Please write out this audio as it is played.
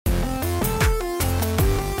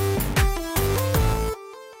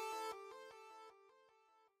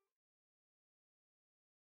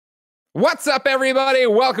What's up, everybody?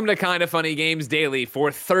 Welcome to Kinda Funny Games Daily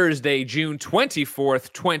for Thursday, June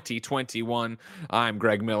 24th, 2021. I'm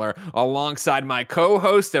Greg Miller, alongside my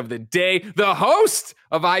co-host of the day, the host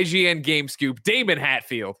of IGN Game Scoop, Damon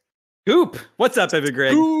Hatfield. Goop, what's up, Evan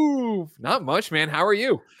Greg? Ooh, not much, man. How are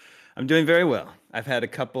you? I'm doing very well. I've had a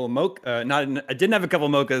couple I didn't have a couple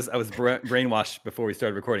mochas. I was brainwashed before we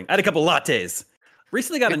started recording. I had a couple lattes.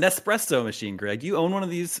 Recently got an Nespresso machine, Greg. Do you own one of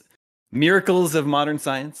these miracles of modern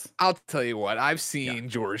science? I'll tell you what, I've seen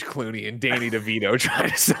George Clooney and Danny DeVito try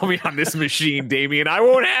to sell me on this machine, Damien. I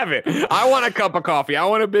won't have it. I want a cup of coffee. I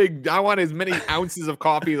want as many ounces of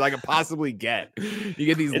coffee as I can possibly get. You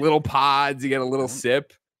get these little pods, you get a little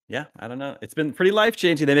sip. Yeah, I don't know. It's been pretty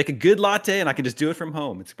life-changing. They make a good latte and I can just do it from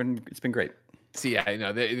home. It's been great. See, I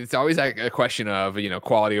know it's always a question of,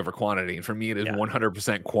 quality over quantity. And for me, it is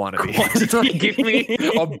 100% quantity. Give me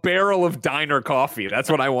a barrel of diner coffee. That's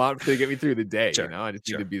what I want to get me through the day. Sure. I just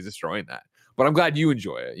need to be destroying that. But I'm glad you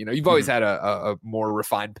enjoy it. You've always had a more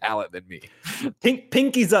refined palate than me.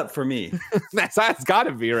 Pinky's up for me. That's got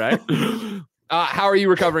to be, right? How are you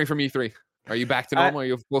recovering from E3? Are you back to normal? Are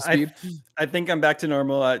you full speed? I think I'm back to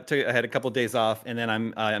normal. I had a couple of days off, and then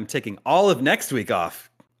I'm taking all of next week off.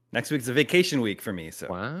 Next week's a vacation week for me. So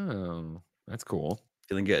wow, that's cool.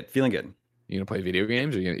 Feeling good. You gonna play video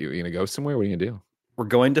games? Or you gonna go somewhere? What are you gonna do? We're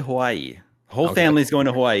going to Hawaii. Whole family's going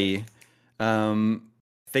to Hawaii. Think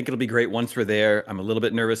it'll be great once we're there. I'm a little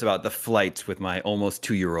bit nervous about the flight with my almost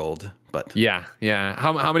 2-year-old, but yeah.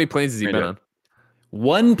 How many planes has he been on?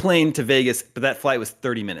 One plane to Vegas, but that flight was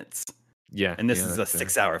 30 minutes. Yeah, and this is a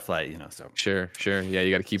 6-hour flight, so sure. Yeah,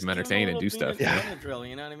 you got to keep him entertained and do stuff. Yeah, drill,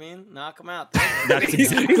 you know what I mean? Knock him out.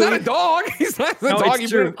 He's not a dog. He's not a dog. It's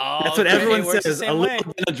true. That's what everyone says. A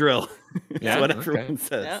little Benadryl. That's what everyone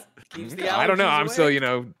says. Yeah. Keeps the I don't know. I'm still,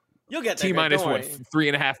 you'll get T minus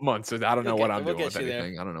 3.5 months. So I don't know what I'm doing with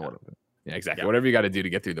anything. I don't know what I'm doing. Yeah, exactly. Whatever you got to do to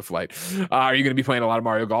get through the flight. Are you going to be playing a lot of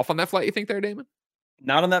Mario Golf on that flight? You think there, Damon?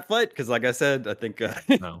 Not on that flight, because like I said, I think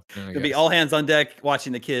it'll be all hands on deck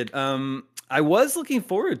watching the kid. I was looking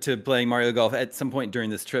forward to playing Mario Golf at some point during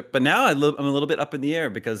this trip, but now I'm a little bit up in the air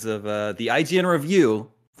because of the IGN review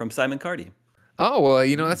from Simon Cardy. Oh, well,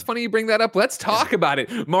 that's funny you bring that up. Let's talk about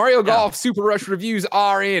it. Mario Golf Super Rush reviews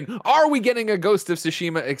are in. Are we getting a Ghost of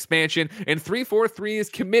Tsushima expansion? And 343 is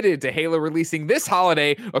committed to Halo releasing this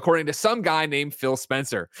holiday, according to some guy named Phil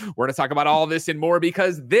Spencer. We're going to talk about all this and more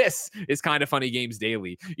because this is Kinda Funny Games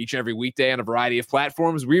Daily. Each and every weekday on a variety of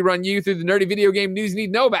platforms, we run you through the nerdy video game news you need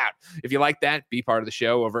to know about. If you like that, be part of the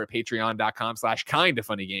show over at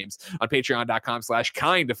patreon.com/kindafunnygames. On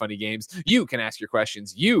patreon.com/kindafunnygames, you can ask your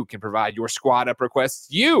questions. You can provide your squad up requests.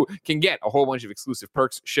 You can get a whole bunch of exclusive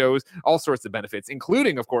perks, shows, all sorts of benefits,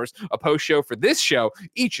 including, of course, a post show for this show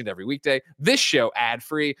each and every weekday, this show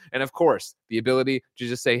ad-free, and of course, the ability to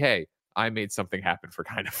just say, hey, I made something happen for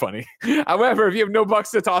Kinda Funny. However, if you have no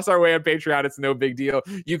bucks to toss our way on Patreon, it's no big deal.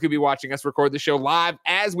 You could be watching us record the show live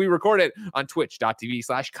as we record it on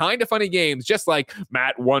twitch.tv/kindafunnygames, just like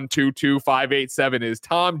Matt122587 is,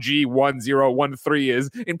 Tom G1013 is,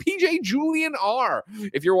 and PJ Julian R.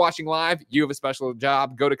 If you're watching live, you have a special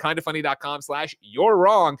job. Go to kindafunny.com/you're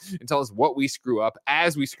wrong and tell us what we screw up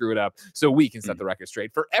as we screw it up so we can set the record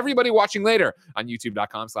straight. For everybody watching later on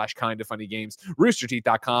youtube.com/kindafunnygames,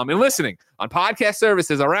 roosterteeth.com, and listen on podcast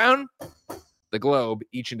services around the globe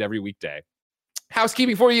each and every weekday.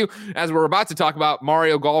 Housekeeping for you, as we're about to talk about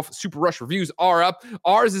Mario Golf Super Rush reviews are up.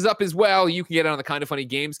 Ours is up as well. You can get it on the Kinda Funny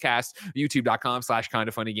Games cast,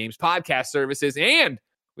 youtube.com/kindafunnygames podcast services. And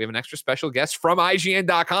we have an extra special guest from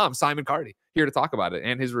IGN.com, Simon Cardy, here to talk about it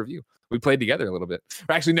and his review. We played together a little bit.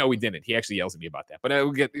 Or actually, no, we didn't. He actually yells at me about that. But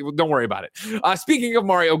don't worry about it. Speaking of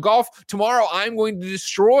Mario Golf, tomorrow I'm going to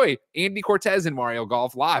destroy Andy Cortez in Mario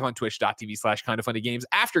Golf live on twitch.tv/kindafunnygames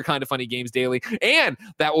after Kinda Funny Games Daily. And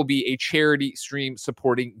that will be a charity stream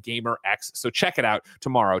supporting GamerX. So check it out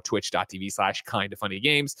tomorrow,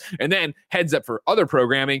 twitch.tv/kindafunnygames. And then heads up for other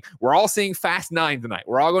programming. We're all seeing Fast 9 tonight.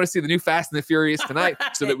 We're all going to see the new Fast and the Furious tonight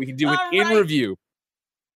so that we can do an in-review.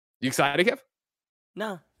 You excited, Kev?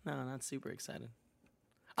 No, not super excited.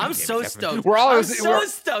 I'm so stoked. We're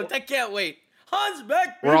stoked. I can't wait. Hans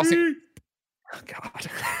back, baby. We're all seeing. Oh, God.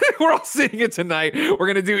 We're all seeing it tonight. We're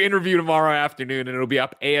going to do interview tomorrow afternoon, and it'll be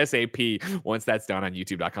up ASAP once that's done on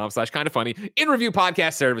youtube.com/kindafunny in-review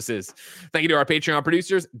podcast services. Thank you to our Patreon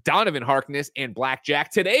producers, Donovan Harkness and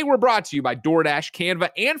Blackjack. Today, we're brought to you by DoorDash, Canva,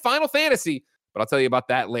 and Final Fantasy, but I'll tell you about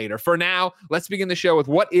that later. For now, let's begin the show with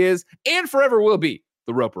what is and forever will be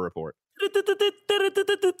the Roper Report.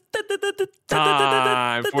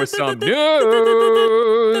 Time for some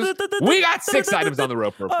news. We got 6 items on the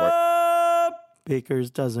Roper Report.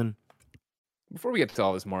 Baker's dozen. before we get to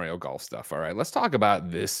all this Mario Golf stuff, all right, let's talk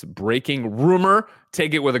about this breaking rumor.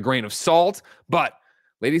 Take it with a grain of salt. But,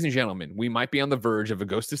 ladies and gentlemen, we might be on the verge of a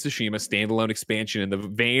Ghost of Tsushima standalone expansion in the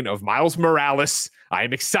vein of Miles Morales. I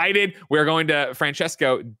am excited. We're going to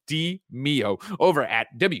Francesco Di Mio over at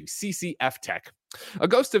WCCF Tech. A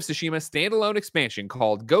Ghost of Tsushima standalone expansion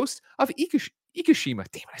called Ghost of Ikushima.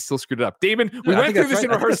 Damn it, I still screwed it up. Damon, we went through this in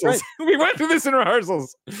rehearsals. We went through this in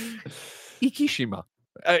rehearsals. Ikishima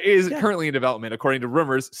is currently in development, according to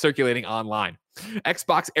rumors circulating online.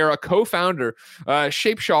 Xbox era co-founder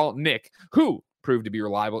Shapeshaw Nick, who proved to be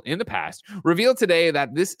reliable in the past, revealed today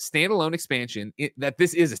that this is a standalone expansion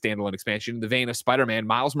in the vein of Spider-Man,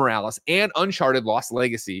 Miles Morales, and Uncharted Lost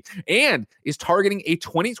Legacy, and is targeting a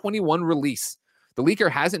 2021 release. The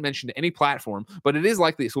leaker hasn't mentioned any platform, but it is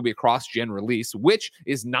likely this will be a cross-gen release, which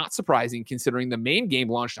is not surprising considering the main game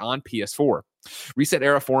launched on PS4. Reset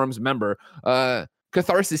Era Forums member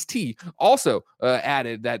Catharsis T also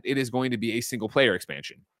added that it is going to be a single-player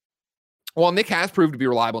expansion. While Nick has proved to be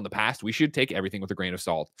reliable in the past, we should take everything with a grain of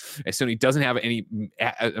salt. As Sony doesn't have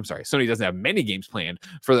many games planned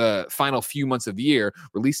for the final few months of the year.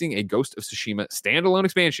 Releasing a Ghost of Tsushima standalone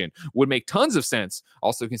expansion would make tons of sense,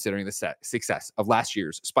 also considering the success of last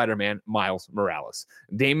year's Spider-Man Miles Morales.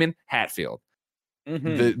 Damon Hatfield,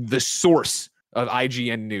 the source of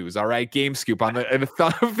IGN News, all right? Game Scoop on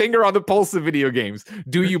the finger on the pulse of video games.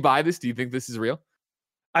 Do you buy this? Do you think this is real?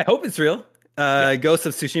 I hope it's real. Ghost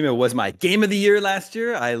of Tsushima was my game of the year last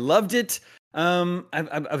year. I loved it.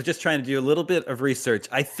 I was just trying to do a little bit of research.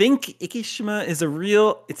 I think Ikishima is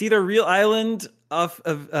it's either a real island off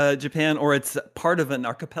of Japan, or it's part of an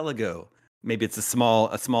archipelago. Maybe it's a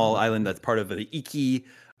small island that's part of the Iki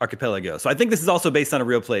archipelago. So I think this is also based on a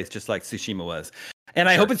real place, just like Tsushima was. And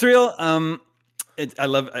I hope it's real.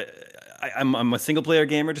 I'm a single player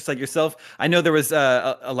gamer, just like yourself. I know there was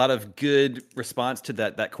a lot of good response to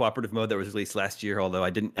that cooperative mode that was released last year, although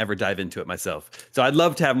I didn't ever dive into it myself. So I'd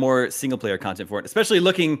love to have more single player content for it, especially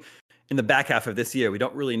looking in the back half of this year. We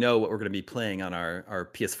don't really know what we're going to be playing on our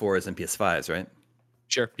PS4s and PS5s, right?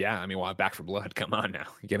 Sure. Yeah. I mean, Back for Blood. Come on now.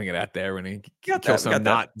 You're getting it out there when he kills some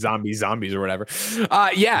not zombies or whatever.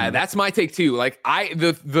 That's my take too. Like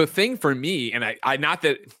the thing for me, and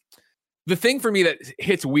the thing for me that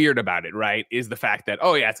hits weird about it, right, is the fact that,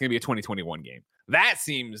 it's going to be a 2021 game. That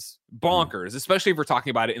seems bonkers, especially if we're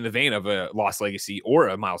talking about it in the vein of a Lost Legacy or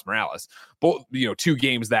a Miles Morales. Both, two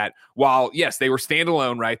games that, while, yes, they were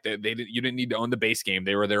standalone, right, you didn't need to own the base game.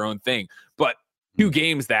 They were their own thing. But two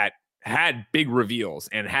games that had big reveals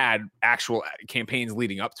and had actual campaigns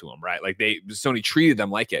leading up to them, right? Like Sony treated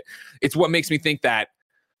them like it. It's what makes me think that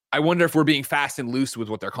I wonder if we're being fast and loose with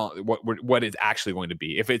what they're calling what it's actually going to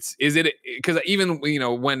be. Because even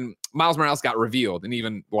when Miles Morales got revealed and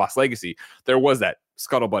even Lost Legacy, there was that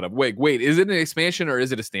scuttlebutt of wait, is it an expansion or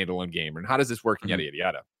is it a standalone game? And how does this work? And yada yada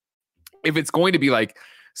yada. If it's going to be like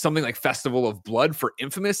something like Festival of Blood for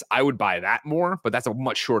Infamous, I would buy that more. But that's a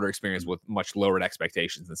much shorter experience with much lowered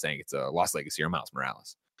expectations than saying it's a Lost Legacy or Miles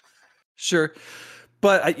Morales. Sure,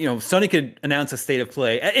 but Sony could announce a state of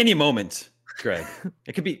play at any moment. Greg,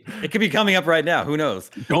 it could be coming up right now. Who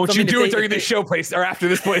knows? Don't you do it during this show, or after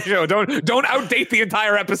this play show. Don't outdate the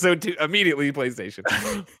entire episode to immediately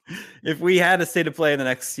PlayStation. If we had a state of play in the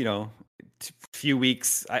next, few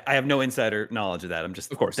weeks, I have no insider knowledge of that. I'm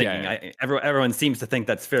just, of course, thinking. Everyone seems to think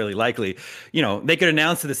that's fairly likely. They could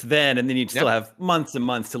announce this then, and then you'd still have months and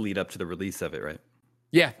months to lead up to the release of it, right?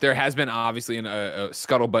 Yeah, there has been obviously a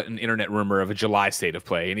scuttlebutt and internet rumor of a July state of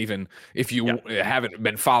play. And even if you haven't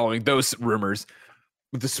been following those rumors,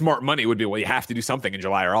 the smart money would be, well, you have to do something in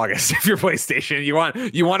July or August if you're PlayStation.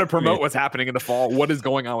 You want to promote what's happening in the fall. What is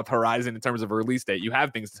going on with Horizon in terms of a release date? You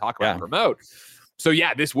have things to talk about and promote. So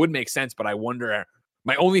yeah, this would make sense, but I wonder.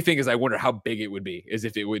 My only thing is I wonder how big it would be, if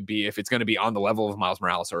it's going to be on the level of Miles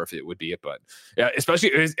Morales or if it would be it. But yeah, especially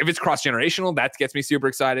if it's cross-generational, that gets me super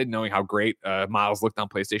excited, knowing how great Miles looked on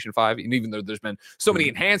PlayStation 5. And even though there's been so many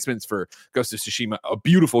enhancements for Ghost of Tsushima, a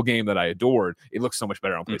beautiful game that I adored, it looks so much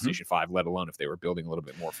better on PlayStation 5, let alone if they were building a little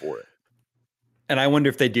bit more for it. And I wonder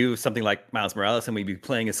if they do something like Miles Morales and we'd be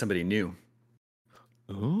playing as somebody new.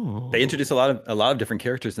 Ooh. They introduced a lot of different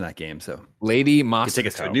characters in that game. So Lady Moscow, take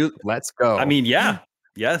us to a new. Let's go. I mean, yeah.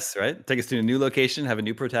 Yes, right. Take us to a new location, have a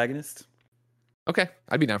new protagonist. Okay,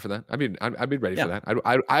 I'd be down for that. I'd be ready for that.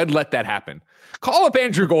 I'd let that happen. Call up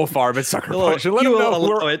Andrew Goldfarb at Sucker Punch and let him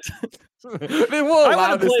know it. They will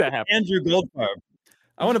allow this to happen. Andrew Goldfarb.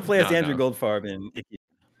 I want to play as Andrew Goldfarb in.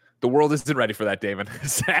 The world isn't ready for that, Damon.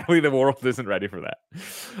 Sadly, the world isn't ready for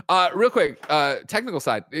that. Real quick, technical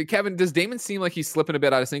side, Kevin. Does Damon seem like he's slipping a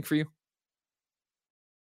bit out of sync for you?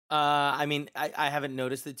 I mean, I haven't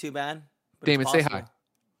noticed it too bad. Damon, say hi.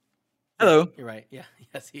 Hello. You're right. Yeah.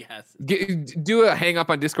 Yes, he has. Do a hang up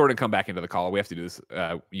on Discord and come back into the call. We have to do this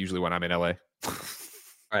usually when I'm in LA. All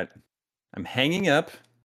right. I'm hanging up.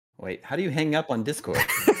 Wait, how do you hang up on Discord?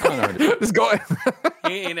 I don't know how to do it. Just go.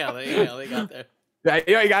 You know, they got there.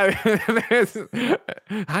 Yeah, you got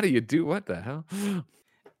it. How do you do? What the hell?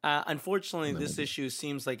 Unfortunately, this issue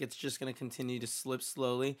seems like it's just going to continue to slip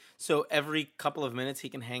slowly. So every couple of minutes, he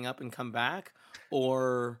can hang up and come back,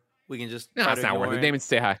 or we can just. No, it's not worth it. Damon,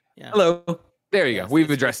 say hi. Yeah. Hello. There you go. We've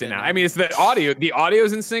addressed it now. I mean, it's the audio. The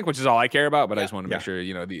audio's in sync, which is all I care about. But I just want to make sure,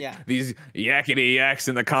 these yakety yaks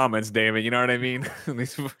in the comments, David. You know what I mean?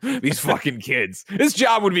 these fucking kids. This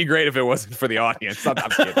job would be great if it wasn't for the audience. I'm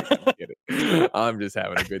kidding. I'm just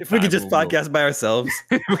having a good time. If we could just podcast by ourselves.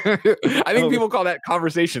 I think people call that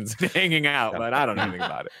conversations, hanging out, but I don't know anything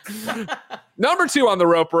about it. Number 2 on the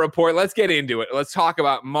Roper Report. Let's get into it. Let's talk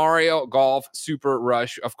about Mario Golf Super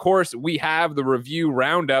Rush. Of course, we have the review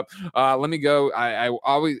roundup. Let me go. I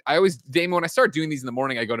always, Damon, when I start doing these in the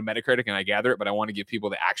morning, I go to Metacritic and I gather it, but I want to give people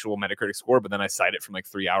the actual Metacritic score, but then I cite it from like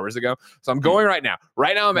 3 hours ago. So I'm going right now.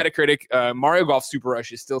 Right now on Metacritic, Mario Golf Super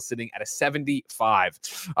Rush is still sitting at a 75.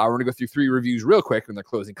 We're going to go through 3 reviews real quick in their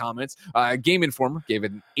closing comments. Game Informer gave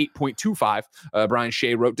it an 8.25. Brian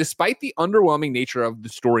Shea wrote, despite the underwhelming nature of the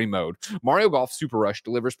story mode, Mario Golf Super Rush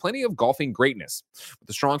delivers plenty of golfing greatness. With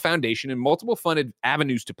a strong foundation and multiple fun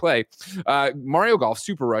avenues to play, Mario Golf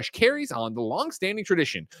Super Rush carries on the long-standing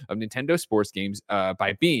tradition of Nintendo sports games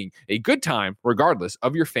by being a good time regardless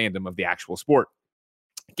of your fandom of the actual sport.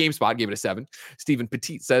 GameSpot gave it a 7. Stephen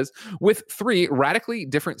Petit says, with 3 radically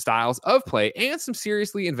different styles of play and some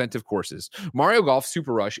seriously inventive courses, Mario Golf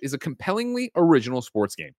Super Rush is a compellingly original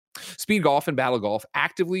sports game. Speed golf and battle golf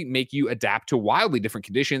actively make you adapt to wildly different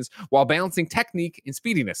conditions while balancing technique and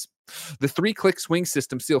speediness. The 3-click swing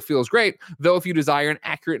system still feels great, though if you desire an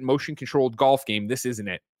accurate motion-controlled golf game, this isn't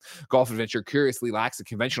it. Golf Adventure curiously lacks a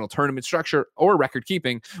conventional tournament structure or record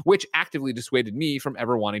keeping, which actively dissuaded me from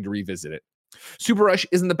ever wanting to revisit it. Super Rush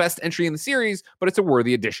isn't the best entry in the series, but it's a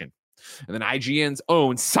worthy addition. And then IGN's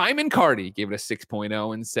own Simon Carty gave it a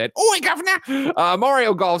 6.0 and said, "Oi, governor!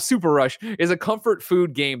 Mario Golf Super Rush is a comfort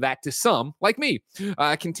food game that, to some, like me,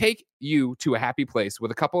 can take you to a happy place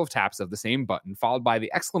with a couple of taps of the same button, followed by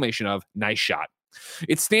the exclamation of, nice shot.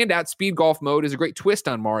 Its standout speed golf mode is a great twist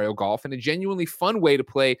on Mario Golf and a genuinely fun way to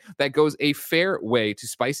play that goes a fair way to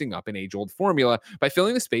spicing up an age-old formula by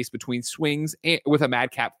filling the space between swings and with a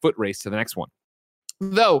madcap foot race to the next one.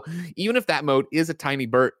 Though, even if that mode is a tiny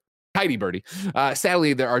birdie.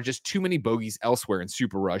 Sadly, there are just too many bogeys elsewhere in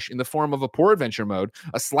Super Rush in the form of a poor adventure mode,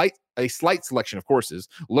 a slight selection of courses,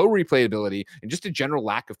 low replayability, and just a general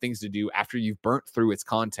lack of things to do after you've burnt through its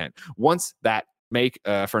content. Once that make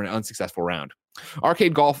for an unsuccessful round.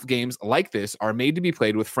 Arcade golf games like this are made to be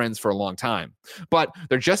played with friends for a long time, but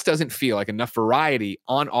there just doesn't feel like enough variety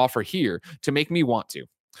on offer here to make me want to.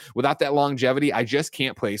 Without that longevity, I just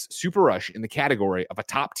can't place Super Rush in the category of a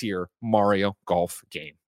top-tier Mario Golf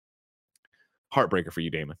game. Heartbreaker for you,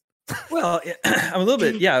 Damon. Well, I'm a little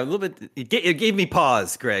bit. It gave me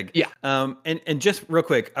pause, Greg. Yeah. And just real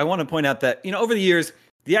quick, I want to point out that, over the years,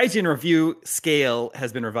 the IGN review scale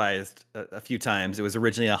has been revised a few times. It was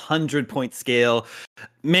originally a 100-point scale.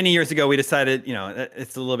 Many years ago, we decided,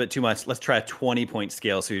 it's a little bit too much. Let's try a 20-point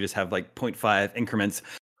scale. So you just have like 0.5 increments.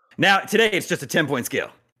 Now, today, it's just a 10-point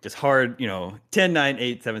scale. Just hard, 10, 9,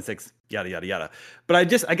 8, 7, 6, yada, yada, yada. But I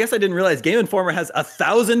guess I didn't realize Game Informer has a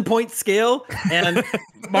 1,000-point scale. And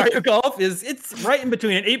Mario Golf it's right in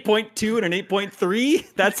between an 8.2 and an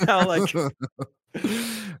 8.3. That's how,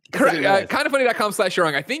 Correct.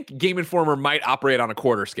 Kindoffunny.com/wrong. I think Game Informer might operate on a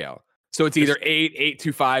quarter scale. So it's either 8,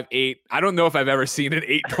 8.25, 8. I don't know if I've ever seen an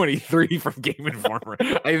 8.23 from Game Informer.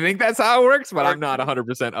 I think that's how it works, but I'm not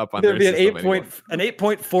 100% up on their system anymore. An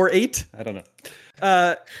 8.48? I don't know.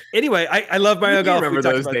 Anyway, I love Mario Golf. Remember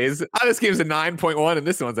those days? This game's a 9.1 and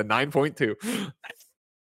this one's a 9.2.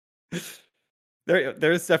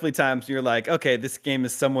 There's definitely times you're like, okay, this game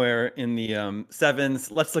is somewhere in the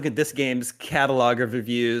 7s. Let's look at this game's catalog of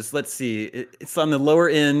reviews. Let's see. It's on the lower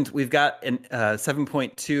end. We've got an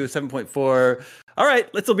 7.2, 7.4. All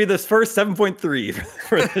right, let's be this first 7.3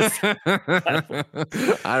 for this.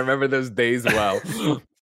 I remember those days well.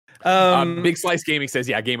 Big Slice Gaming says,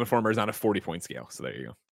 yeah, Game Informer is on a 40-point scale. So there you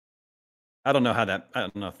go. I don't know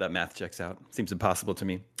if that math checks out. Seems impossible to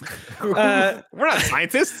me. We're not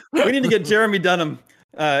scientists. We need to get Jeremy Dunham,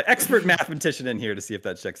 expert mathematician, in here to see if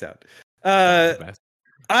that checks out.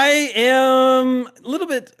 I am a little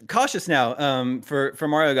bit cautious now for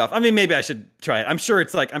Mario Golf. I mean, maybe I should try it. I'm sure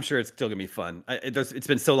it's still gonna be fun. It's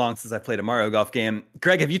been so long since I played a Mario Golf game.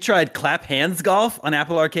 Greg, have you tried Clap Hands Golf on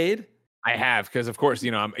Apple Arcade? I have, because of course,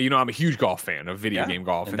 I'm a huge golf fan of video game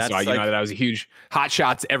golf. And so I that I was a huge Hot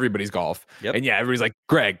Shots, everybody's golf. Yep. And yeah, everybody's like,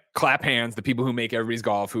 Greg, clap hands. The people who make everybody's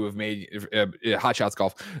golf, who have made Hot Shots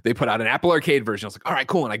golf, they put out an Apple Arcade version. I was like, all right,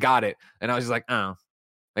 cool. And I got it. And I was just like, oh,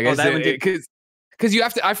 I guess because you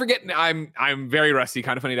have to, I forget, I'm very rusty,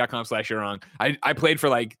 kindoffunny.com/you're-wrong. I played for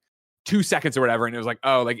like 2 seconds or whatever, and it was like,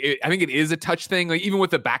 oh, like I think it is a touch thing. Like even with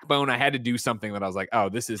the backbone, I had to do something that I was like, oh,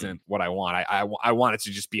 this isn't what I want. I want it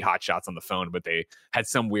to just be Hot Shots on the phone, but they had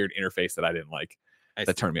some weird interface that I didn't like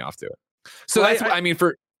that turned me off to it. So that's what I mean.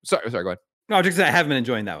 Sorry, go ahead. No, just I have been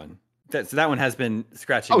enjoying that one. So that one has been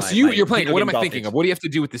scratching. Oh, so you're playing. What am I thinking of? What do you have to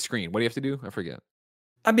do with the screen? What do you have to do? I forget.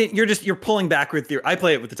 I mean, you're pulling back with I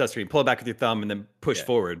play it with the touchscreen. Pull it back with your thumb and then push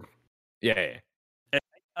forward. Yeah.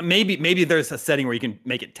 Maybe there's a setting where you can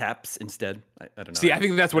make it taps instead. I don't know. See, I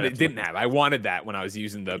think that's what it didn't have. I wanted that when I was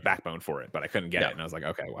using the backbone for it, but I couldn't get it. And I was like,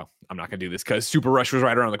 okay, well, I'm not going to do this because Super Rush was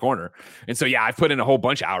right around the corner. And so, yeah, I've put in a whole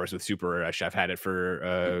bunch of hours with Super Rush. I've had it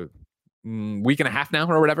for week and a half now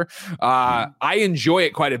or whatever. I enjoy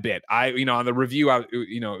it quite a bit. On the review,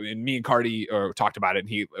 and me and Cardi talked about it,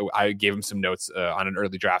 and I gave him some notes on an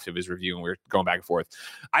early draft of his review, and we were going back and forth.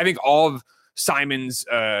 I think all of Simon's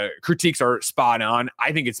critiques are spot on.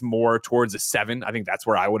 I think it's more towards a 7. I think that's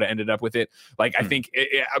where I would have ended up with it. Like, I think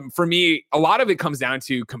for me, a lot of it comes down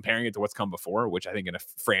to comparing it to what's come before, which I think in a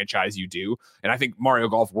franchise you do. And I think Mario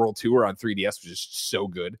Golf World Tour on 3DS was just so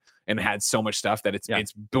good and had so much stuff that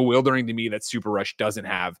it's bewildering to me that Super Rush doesn't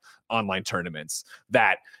have online tournaments,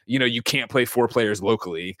 that, you can't play 4 players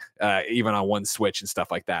locally, even on one Switch and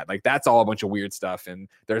stuff like that. Like, that's all a bunch of weird stuff. And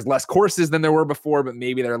there's less courses than there were before, but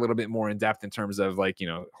maybe they're a little bit more in depth in terms of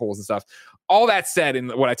holes and stuff. All that said,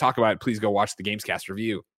 and what I talk about, please go watch the Gamescast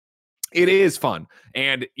review. It is fun.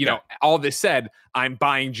 And, all this said, I'm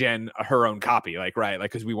buying Jen her own copy,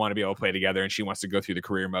 because we want to be able to play together, and she wants to go through the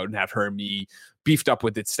career mode and have her and me beefed up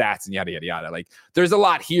with its stats and yada, yada, yada. Like, there's a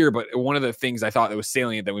lot here, but one of the things I thought that was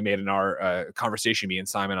salient that we made in our conversation, me and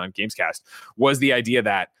Simon on Gamescast, was the idea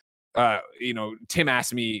that, Tim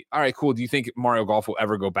asked me, all right, cool, do you think Mario Golf will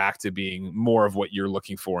ever go back to being more of what you're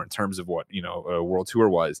looking for in terms of what, World Tour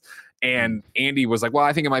was? And Andy was like, well,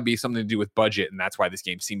 I think it might be something to do with budget, and that's why this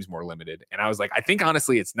game seems more limited. And I was like, I think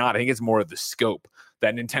honestly it's not. I think it's more of the scope,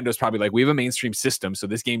 that Nintendo's probably like, we have a mainstream system, so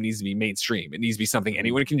this game needs to be mainstream. It needs to be something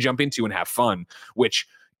anyone can jump into and have fun, which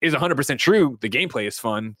is 100% true. The gameplay is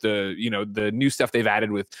fun. The new stuff they've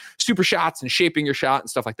added with super shots and shaping your shot and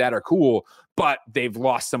stuff like that are cool, but they've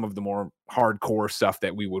lost some of the more hardcore stuff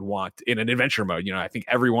that we would want in an adventure mode. I think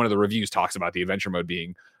every one of the reviews talks about the adventure mode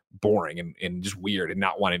being boring and just weird and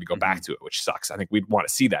not wanting to go back to it, which sucks. I think we'd want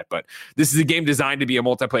to see that, but this is a game designed to be a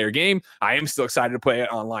multiplayer game. I am still excited to play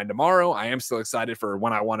it online tomorrow. I am still excited for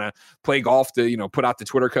when I want to play golf to, put out the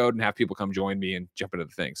Twitter code and have people come join me and jump into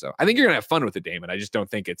the thing. So I think you're gonna have fun with it, Damon. I just don't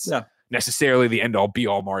think it's necessarily the end all be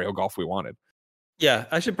all Mario Golf we wanted. Yeah,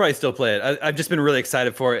 I should probably still play it. I've just been really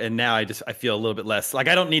excited for it, and now I feel a little bit less like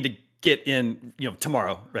I don't need to get in,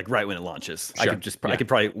 tomorrow, like right when it launches. Sure. I could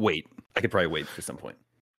probably wait. I could probably wait for some point.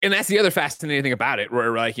 And that's the other fascinating thing about it,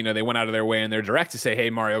 where they went out of their way in their direct to say, hey,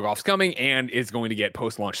 Mario Golf's coming and it's going to get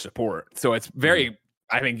post-launch support. So it's very,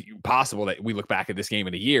 I think, possible that we look back at this game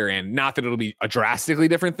in a year, and not that it'll be a drastically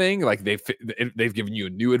different thing. Like they've given you a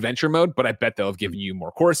new adventure mode, but I bet they'll have given you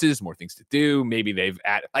more courses, more things to do. Maybe they've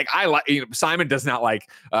added, Simon does not like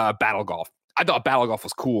Battle Golf. I thought Battle Golf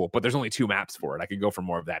was cool, but there's only 2 maps for it. I could go for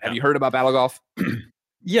more of that. Have you heard about Battle Golf?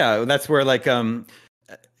 Yeah, that's where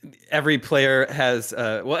every player has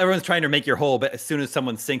everyone's trying to make your hole, but as soon as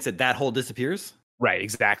someone sinks it, that hole disappears. Right,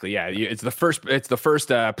 exactly. Yeah, it's the first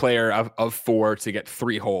player of 4 to get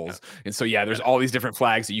 3 holes. And so there's all these different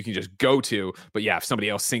flags that you can just go to, but if somebody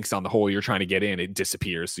else sinks on the hole you're trying to get in, it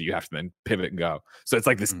disappears, so you have to then pivot and go. So it's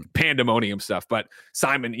like this pandemonium stuff. But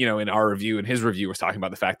Simon, in our review, in his review, was talking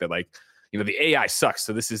about the fact that the AI sucks,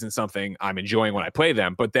 so this isn't something I'm enjoying when I play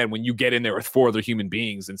them. But then when you get in there with 4 other human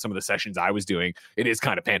beings, and some of the sessions I was doing, it is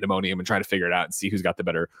kind of pandemonium and trying to figure it out and see who's got the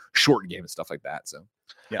better short game and stuff like that. So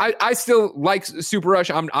I still like Super Rush.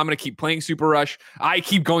 I'm going to keep playing Super Rush. I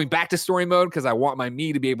keep going back to story mode because I want my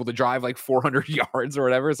me to be able to drive 400 yards or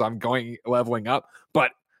whatever. So I'm leveling up,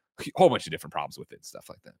 but a whole bunch of different problems with it and stuff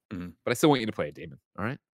like that. But I still want you to play it, Damon. All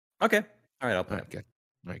right? Okay. All right, I'll play it. Good.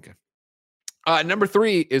 All right, good. Number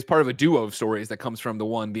 3 is part of a duo of stories that comes from the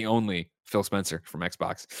one, the only Phil Spencer from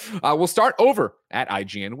Xbox. We'll start over at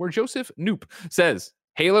IGN, where Joseph Noop says,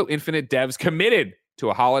 Halo Infinite devs committed to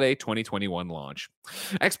a holiday 2021 launch.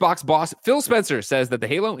 Xbox boss Phil Spencer says that the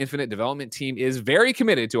Halo Infinite development team is very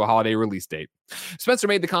committed to a holiday release date. Spencer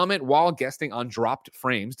made the comment while guesting on Dropped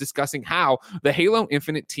Frames, discussing how the Halo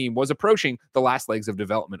Infinite team was approaching the last legs of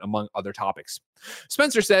development, among other topics.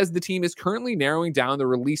 Spencer says the team is currently narrowing down the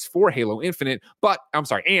release for Halo Infinite,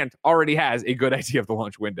 and already has a good idea of the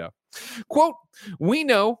launch window. Quote, "We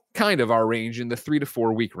know kind of our range in the 3 to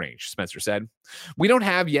 4 week range," Spencer said. "We don't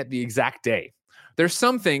have yet the exact day. There's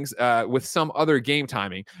some things with some other game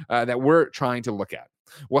timing that we're trying to look at.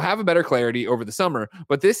 We'll have a better clarity over the summer,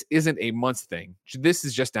 but this isn't a months thing. This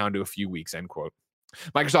is just down to a few weeks," end quote.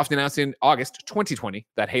 Microsoft announced in August 2020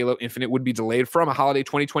 that Halo Infinite would be delayed from a holiday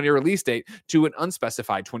 2020 release date to an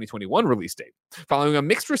unspecified 2021 release date, following a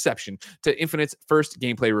mixed reception to Infinite's first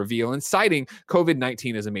gameplay reveal and citing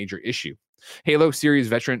COVID-19 as a major issue. Halo series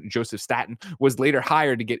veteran Joseph Staten was later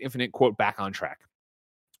hired to get Infinite, quote, back on track.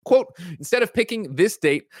 Quote, "Instead of picking this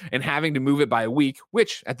date and having to move it by a week,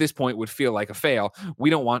 which at this point would feel like a fail, we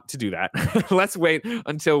don't want to do that. Let's wait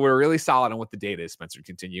until we're really solid on what the date is," Spencer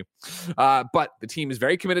continued. But the team is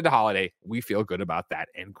very committed to holiday. We feel good about that,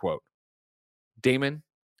 end quote. Damon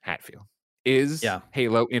Hatfield, is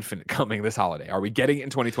Halo Infinite coming this holiday? Are we getting it in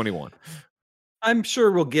 2021? I'm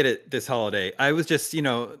sure we'll get it this holiday. I was just,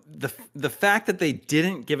 the fact that they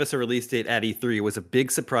didn't give us a release date at E3 was a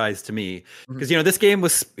big surprise to me because this game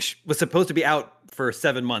was supposed to be out for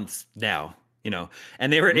 7 months now,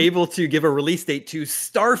 and they were able to give a release date to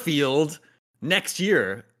Starfield next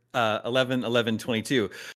year, 11/11/22.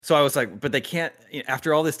 So I was like, but they can't,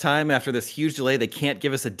 after all this time, after this huge delay, they can't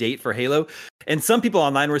give us a date for Halo. And some people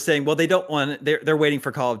online were saying, well, they're waiting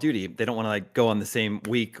for Call of Duty. They don't want to go on the same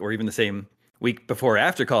week or even the same week before or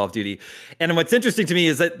after Call of Duty. And what's interesting to me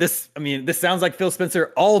is that this sounds like Phil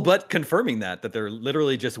Spencer all but confirming that they're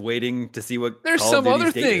literally just waiting to see what there's Call some of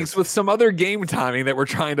other things with some other game timing that we're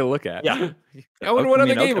trying to look at. Yeah. I wonder what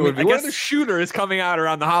other game it would be. What other shooter is coming out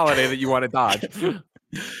around the holiday that you want to dodge?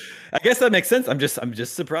 I guess that makes sense. I'm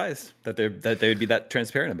just surprised that they would be that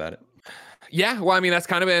transparent about it. Yeah, well, that's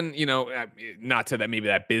kind of been, not to that maybe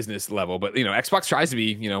that business level, but Xbox tries to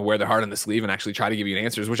be, wear their heart on the sleeve and actually try to give you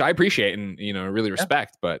answers, which I appreciate and really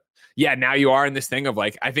respect. But yeah, now you are in this thing of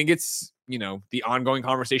like, I think it's the ongoing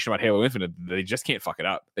conversation about Halo Infinite. They just can't fuck it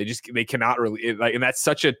up. They cannot really and that's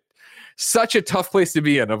such a tough place to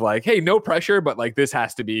be in. Of like, hey, no pressure, but like this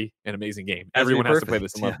has to be an amazing game. Everyone has to play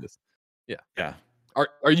this and love this. Yeah.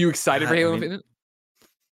 Are you excited for Halo Infinite?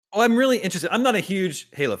 Oh, I'm really interested. I'm not a huge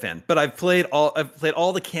Halo fan, but I've played all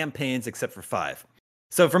the campaigns except for 5.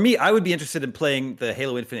 So for me, I would be interested in playing the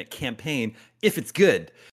Halo Infinite campaign if it's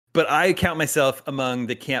good. But I count myself among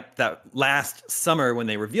the camp that last summer when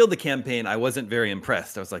they revealed the campaign, I wasn't very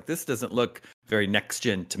impressed. I was like, this doesn't look very next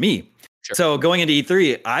gen to me. Sure. So going into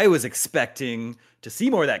E3, I was expecting to see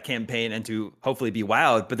more of that campaign and to hopefully be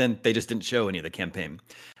wowed, but then they just didn't show any of the campaign.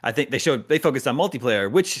 I think they focused on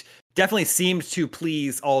multiplayer, which definitely seemed to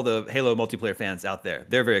please all the Halo multiplayer fans out there.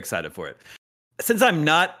 They're very excited for it. Since I'm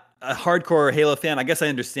not a hardcore Halo fan, I guess I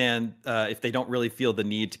understand if they don't really feel the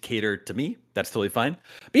need to cater to me. That's totally fine.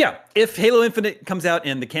 But yeah, if Halo Infinite comes out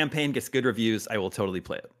and the campaign gets good reviews, I will totally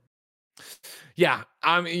play it. Yeah,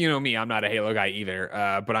 I'm not a Halo guy either,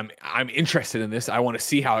 but I'm interested in this. I want to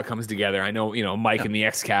see how it comes together. I know, Mike and the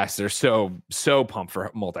Xcast are so pumped for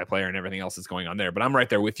multiplayer and everything else that's going on there, but I'm right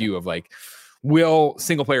there with you of like, will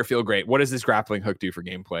single player feel great? What does this grappling hook do for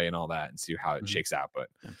gameplay and all that, and see how it shakes out? But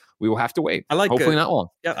we will have to wait. Hopefully not long.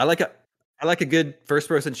 Yeah, I like a good first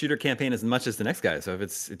person shooter campaign as much as the next guy. So if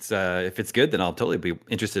it's good, then I'll totally be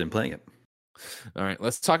interested in playing it. All right,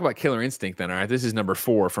 let's talk about Killer Instinct then. All right, this is number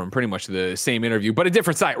 4 from pretty much the same interview, but a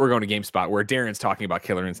different site. We're going to GameSpot, where Darren's talking about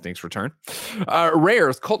Killer Instinct's return.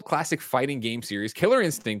 Rare's cult classic fighting game series, Killer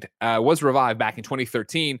Instinct, was revived back in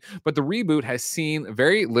 2013, but the reboot has seen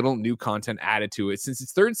very little new content added to it since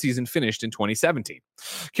its 3rd season finished in 2017.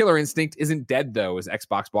 Killer Instinct isn't dead, though, as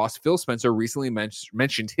Xbox boss Phil Spencer recently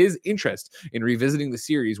mentioned his interest in revisiting the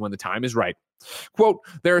series when the time is right. Quote,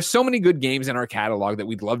 "There are so many good games in our catalog that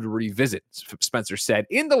we'd love to revisit," Spencer said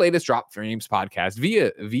in the latest Drop Frames podcast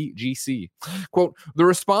via VGC. Quote, "The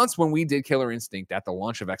response when we did Killer Instinct at the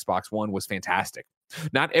launch of Xbox One was fantastic.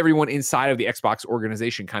 Not everyone inside of the Xbox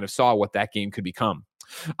organization kind of saw what that game could become.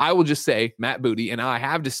 I will just say, Matt Booty and I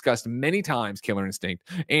have discussed many times Killer Instinct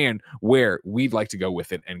and where we'd like to go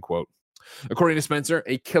with it," end quote. According to Spencer,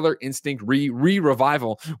 a Killer Instinct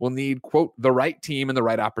re-revival will need, quote, "the right team and the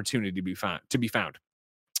right opportunity to be found.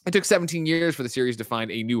 It took 17 years for the series to find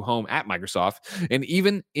a new home at Microsoft, and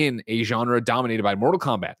even in a genre dominated by Mortal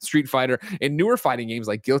Kombat, Street Fighter, and newer fighting games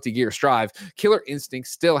like Guilty Gear Strive, Killer Instinct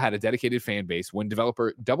still had a dedicated fan base when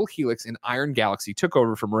developer Double Helix and Iron Galaxy took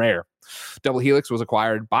over from Rare. Double Helix was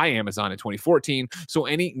acquired by Amazon in 2014, so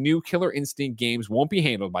any new Killer Instinct games won't be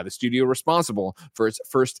handled by the studio responsible for its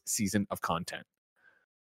first season of content.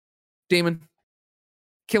 Damon,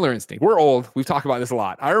 Killer Instinct. We're old. We've talked about this a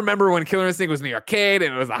lot. I remember when Killer Instinct was in the arcade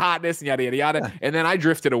and it was the hotness and yada, yada, yada. Yeah. And then I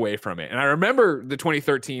drifted away from it. And I remember the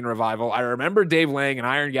 2013 revival. I remember Dave Lang and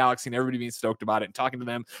Iron Galaxy and everybody being stoked about it and talking to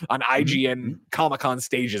them on IGN Comic-Con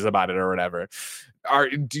stages about it or whatever.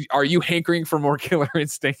 Are you hankering for more Killer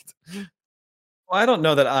Instinct? Well, I don't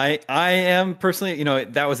know that I am personally,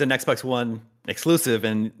 that was an Xbox One exclusive,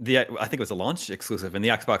 and I think it was a launch exclusive, and the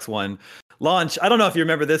Xbox One launch. I don't know if you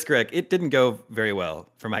remember this, Greg. It didn't go very well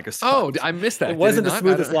for Microsoft. Oh, I missed that. It wasn't the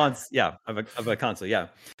smoothest launch, of a console, yeah.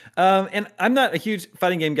 And I'm not a huge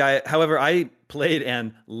fighting game guy. However, I played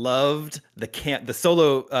and loved the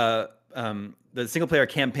solo the single player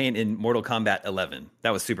campaign in Mortal Kombat 11.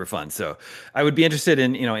 That was super fun. So I would be interested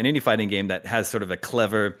in any fighting game that has sort of a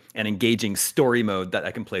clever and engaging story mode that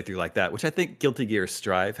I can play through like that, which I think Guilty Gear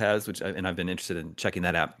Strive has, and I've been interested in checking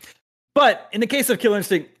that out. But in the case of Killer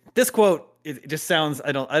Instinct, this quote, it just sounds,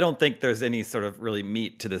 I don't think there's any sort of really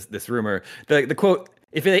meat to this rumor. The quote,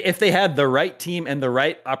 if they had the right team and the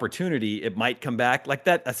right opportunity, it might come back like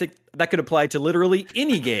that. I think that could apply to literally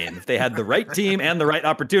any game. If they had the right team and the right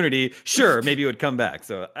opportunity, sure, maybe it would come back.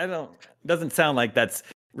 So it doesn't sound like that's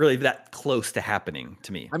really that close to happening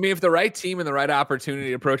to me. I mean, if the right team and the right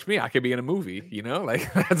opportunity approach me, I could be in a movie,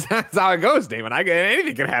 like that's how it goes, Damon.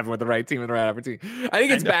 Anything can happen with the right team and the right opportunity. I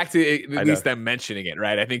think it's back to at least them mentioning it,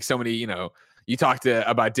 right? I think so many, you talk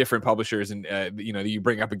about different publishers and, you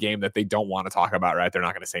bring up a game that they don't want to talk about, right? They're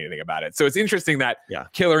not going to say anything about it. So it's interesting that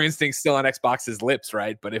Killer Instinct's still on Xbox's lips,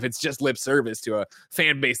 right? But if it's just lip service to a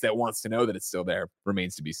fan base that wants to know that it's still there,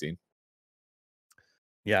 remains to be seen.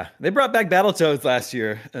 Yeah, they brought back Battletoads last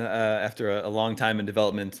year after a long time in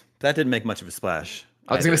development. That didn't make much of a splash.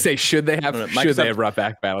 I was going to say, should they have brought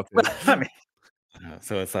back Battletoads? I mean,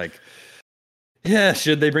 so it's like,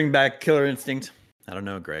 should they bring back Killer Instinct? I don't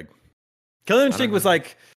know, Greg. Killer Instinct was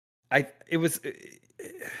like, do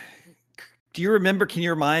you remember? Can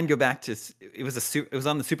your mind go back to? It was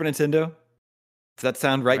on the Super Nintendo. Does that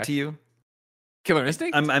sound right to you? Killer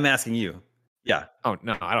Instinct? I'm asking you. Yeah. Oh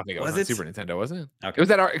no, I don't think it was on Super Nintendo, was it? Okay. It was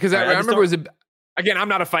that because I remember it was again. I'm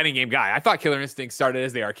not a fighting game guy. I thought Killer Instinct started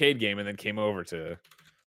as the arcade game and then came over to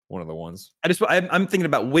one of the ones. I'm thinking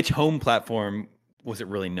about which home platform was it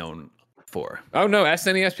really known for? Oh no,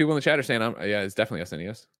 SNES. People in the chat are saying, it's definitely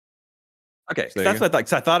SNES. Okay, so that's what I thought.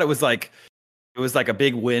 So I thought it was like a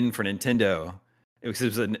big win for Nintendo. It was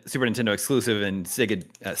a Super Nintendo exclusive, and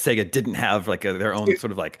Sega didn't have like their own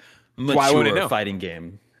sort of like mature fighting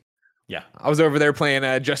game. Yeah, I was over there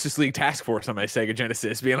playing Justice League Task Force on my Sega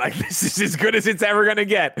Genesis, being like, "This is as good as it's ever gonna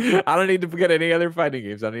get. I don't need to get any other fighting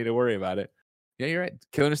games. I don't need to worry about it." Yeah, you're right.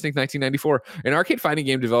 Killer Instinct 1994, an arcade fighting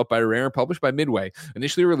game developed by Rare and published by Midway.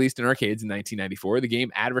 Initially released in arcades in 1994, the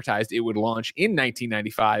game advertised it would launch in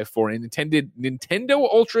 1995 for an intended Nintendo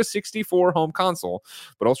Ultra 64 home console,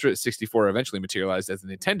 but Ultra 64 eventually materialized as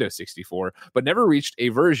the Nintendo 64, but never reached a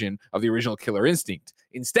version of the original Killer Instinct.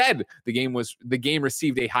 Instead, the game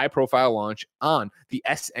received a high-profile launch on the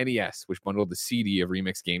SNES, which bundled the CD of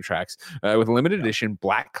remixed game tracks with a limited edition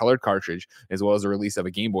black-colored cartridge, as well as the release of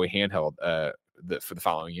a Game Boy handheld for the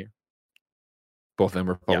following year. Both of them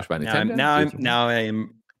were published by Nintendo. Now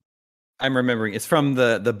I'm remembering. It's from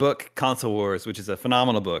the book Console Wars, which is a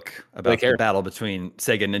phenomenal book about the battle between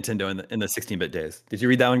Sega and Nintendo in the 16-bit days. Did you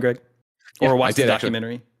read that one, Greg? Or watch the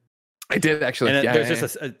documentary? I did actually. And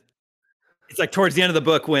there's it's like towards the end of the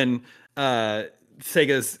book when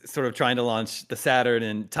Sega's sort of trying to launch the Saturn,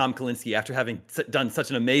 and Tom Kalinske, after having done such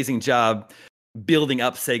an amazing job building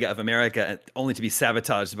up Sega of America, only to be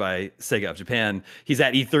sabotaged by Sega of Japan. He's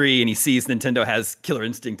at E3 and he sees Nintendo has Killer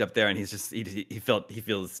Instinct up there, and he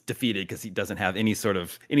feels defeated because he doesn't have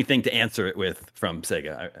anything to answer it with from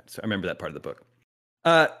Sega. I remember that part of the book.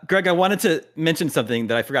 Greg, I wanted to mention something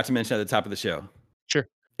that I forgot to mention at the top of the show. Sure.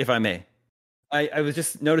 If I may. I was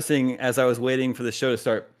just noticing as I was waiting for the show to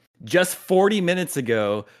start, just 40 minutes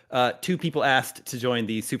ago, 2 people asked to join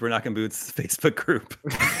the Super Knockin' Boots Facebook group.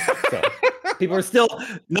 So, people are still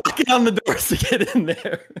knocking on the doors to get in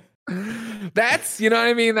there. That's,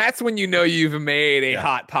 that's when you've made a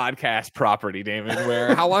hot podcast property, Damon,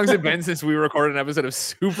 where how long has it been since we recorded an episode of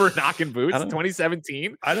Super Knockin' Boots?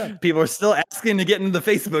 2017? I don't know. People are still asking to get into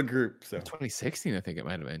the Facebook group. So 2016, I think it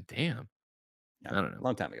might have been. Damn. I don't know.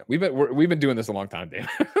 Long time ago. We've been doing this a long time, Dave.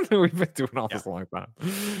 We've been doing all this a long time.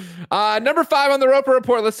 Number 5 on the Roper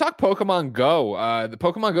Report. Let's talk Pokemon Go. The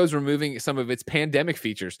Pokemon Go is removing some of its pandemic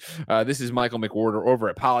features. This is Michael McWhorter over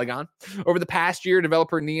at Polygon. Over the past year,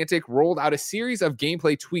 developer Niantic rolled out a series of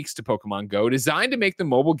gameplay tweaks to Pokemon Go designed to make the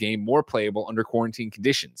mobile game more playable under quarantine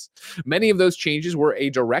conditions. Many of those changes were a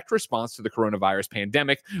direct response to the coronavirus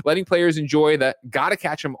pandemic, letting players enjoy the gotta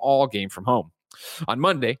catch 'em all game from home. On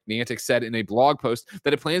Monday, Niantic said in a blog post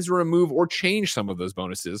that it plans to remove or change some of those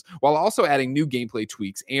bonuses while also adding new gameplay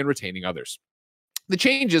tweaks and retaining others. The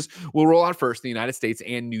changes will roll out first in the United States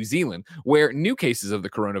and New Zealand, where new cases of the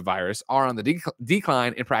coronavirus are on the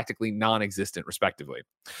decline and practically non-existent, respectively.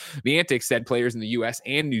 Niantic said players in the US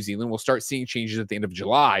and New Zealand will start seeing changes at the end of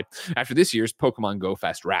July after this year's Pokemon Go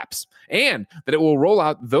Fest wraps, and that it will roll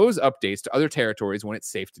out those updates to other territories when it's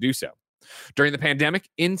safe to do so. During the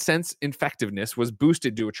pandemic, incense effectiveness was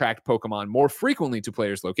boosted to attract Pokemon more frequently to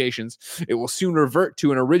players' locations. It will soon revert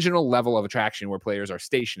to an original level of attraction where players are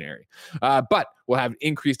stationary, but will have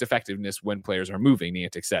increased effectiveness when players are moving,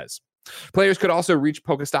 Niantic says. Players could also reach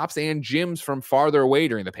Pokestops and gyms from farther away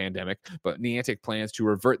during the pandemic, but Niantic plans to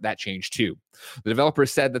revert that change too. The developer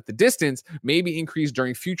said that the distance may be increased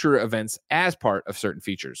during future events as part of certain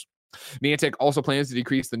features. Niantic also plans to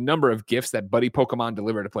decrease the number of gifts that Buddy Pokemon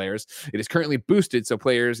deliver to players. It is currently boosted so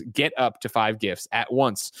players get up to 5 gifts at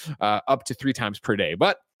once, up to 3 times per day,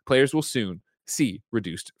 but players will soon see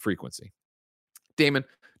reduced frequency. Damon,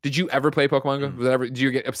 did you ever play Pokemon Go? Did you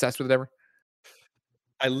get obsessed with it ever?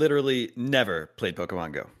 I literally never played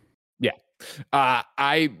Pokemon Go. Yeah.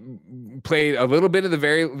 I played a little bit of the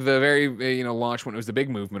very launch when it was the big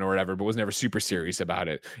movement or whatever, but was never super serious about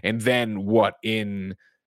it. And then in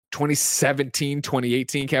 2017,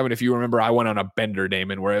 2018, Kevin, if you remember, I went on a bender,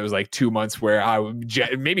 Damon, where it was like 2 months where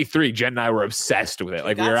maybe 3, Jen and I were obsessed with it.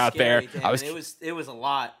 Like we were out there. Damon. It was a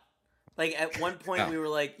lot. Like at one point we were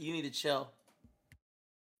like, you need to chill.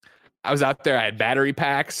 I was out there. I had battery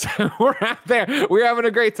packs. We're out there. We were having a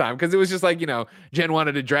great time because it was just like, Jen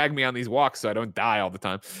wanted to drag me on these walks so I don't die all the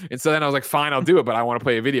time. And so then I was like, fine, I'll do it, but I want to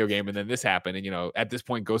play a video game. And then this happened. And, at this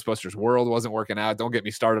point, Ghostbusters World wasn't working out. Don't get me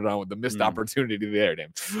started on the missed opportunity there,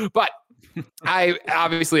 damn. But I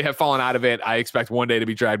obviously have fallen out of it. I expect one day to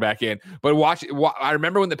be dragged back in. But I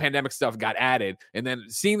remember when the pandemic stuff got added and then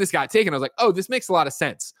seeing this got taken, I was like, oh, this makes a lot of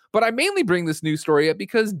sense. But I mainly bring this news story up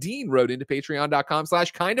because Dean wrote into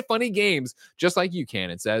patreon.com/kindafunnygames, just like you can.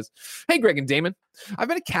 It says, hey, Greg and Damon, I've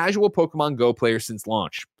been a casual Pokemon Go player since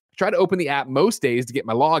launch. I try to open the app most days to get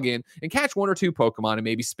my login and catch 1 or 2 Pokemon and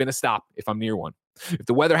maybe spin a stop if I'm near one. If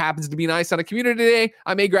the weather happens to be nice on a community day,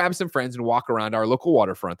 I may grab some friends and walk around our local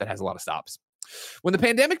waterfront that has a lot of stops. When the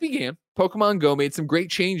pandemic began, Pokemon Go made some great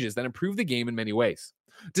changes that improved the game in many ways.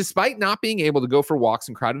 Despite not being able to go for walks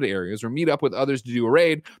in crowded areas or meet up with others to do a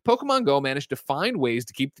raid, Pokemon Go managed to find ways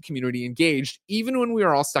to keep the community engaged even when we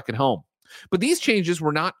were all stuck at home. But these changes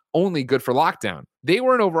were not only good for lockdown, they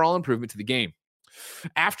were an overall improvement to the game.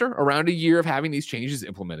 After around a year of having these changes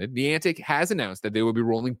implemented, Niantic has announced that they will be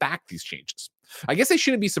rolling back these changes. I guess I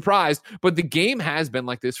shouldn't be surprised, but the game has been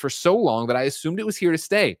like this for so long that I assumed it was here to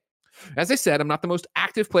stay. As I said, I'm not the most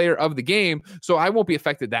active player of the game, so I won't be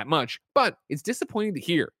affected that much, but it's disappointing to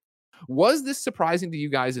hear. Was this surprising to you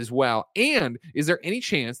guys as well? And is there any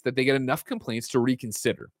chance that they get enough complaints to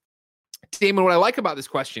reconsider? Damon, what I like about this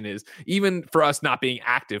question is, even for us not being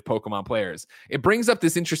active Pokemon players, it brings up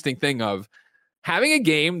this interesting thing of having a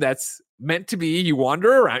game that's meant to be, you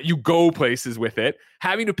wander around, you go places with it,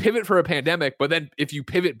 having to pivot for a pandemic, but then if you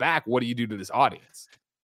pivot back, what do you do to this audience?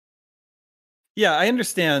 Yeah, I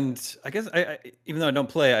understand. I guess I even though I don't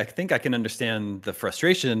play, I think I can understand the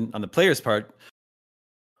frustration on the player's part.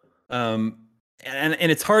 And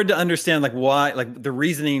it's hard to understand why, the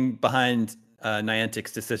reasoning behind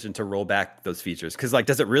Niantic's decision to roll back those features. Because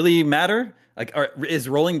does it really matter? Is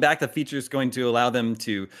rolling back the features going to allow them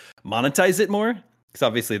to monetize it more? Because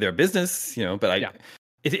obviously they're a business, But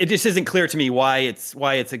it just isn't clear to me why it's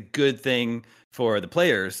a good thing for the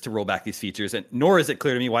players to roll back these features, and nor is it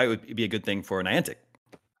clear to me why it would be a good thing for Niantic.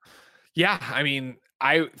 Yeah, I mean,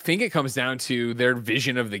 I think it comes down to their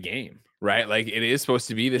vision of the game, right? Like it is supposed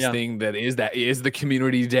to be this thing that is the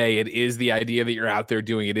community day. It is the idea that you're out there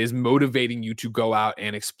doing. It is motivating you to go out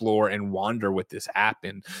and explore and wander with this app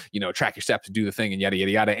and, track your steps, do the thing and yada,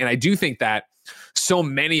 yada, yada. And I do think that so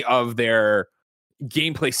many of their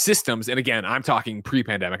gameplay systems, and again, I'm talking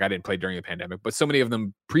pre-pandemic, I didn't play during the pandemic, but so many of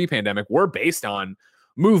them pre-pandemic were based on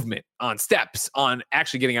movement, on steps, on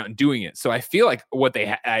actually getting out and doing it. So I feel like what they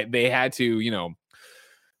had to,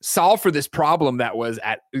 solve for this problem that was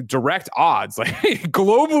at direct odds, like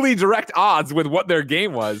globally direct odds with what their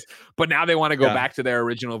game was. But now they want to go back to their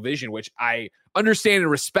original vision, which I understand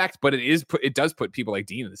and respect, but it does put people like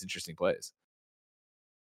Dean in this interesting place.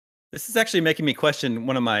 This is actually making me question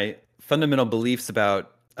one of my fundamental beliefs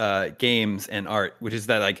about games and art, which is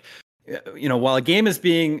that, like, while a game is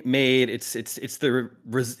being made, it's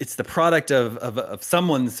the product of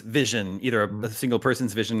someone's vision, either a single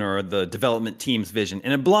person's vision or the development team's vision,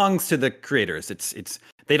 and it belongs to the creators. It's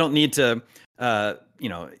they don't need to,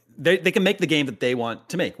 they can make the game that they want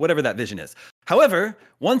to make, whatever that vision is. However,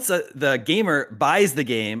 once the gamer buys the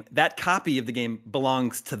game, that copy of the game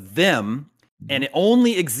belongs to them, and it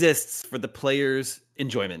only exists for the player's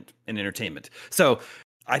enjoyment and entertainment. So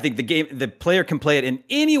I think the player can play it in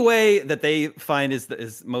any way that they find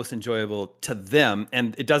is most enjoyable to them,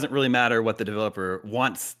 and it doesn't really matter what the developer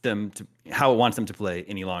wants them to, how it wants them to play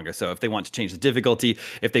any longer. So if they want to change the difficulty,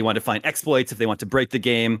 if they want to find exploits, if they want to break the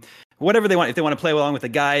game, whatever they want, if they want to play along with a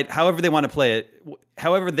guide, however they want to play it,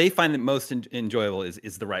 however they find it most enjoyable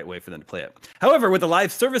is the right way for them to play it. However, with a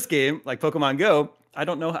live service game like Pokemon Go, I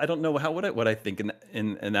don't know what I think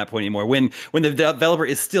in that point anymore. When the developer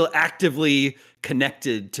is still actively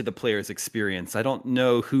connected to the player's experience, I don't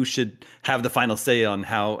know who should have the final say on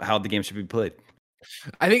how the game should be played.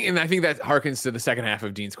 I think that harkens to the second half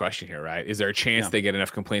of Dean's question here, right? Is there a chance they get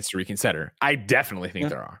enough complaints to reconsider? I definitely think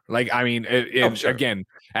there are. Like, I mean, sure. Again,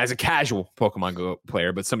 as a casual Pokemon Go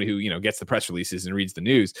player, but somebody who, gets the press releases and reads the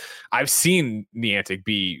news, I've seen Niantic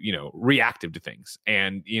be, reactive to things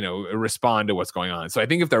and, respond to what's going on. So I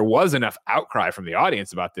think if there was enough outcry from the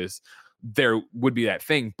audience about this, there would be that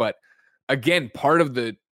thing. But again, part of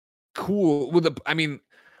the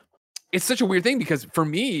it's such a weird thing because for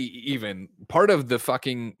me, even part of the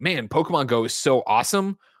Pokemon Go is so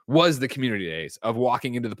awesome was the community days of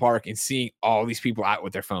walking into the park and seeing all these people out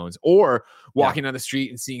with their phones, or walking down the street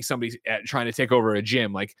and seeing somebody trying to take over a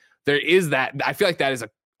gym. Like, there is that. I feel like that is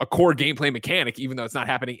a core gameplay mechanic, even though it's not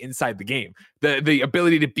happening inside the game. The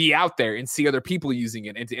ability to be out there and see other people using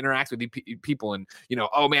it and to interact with people, and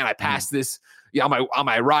oh man, I passed this on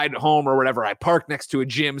my ride home or whatever. I parked next to a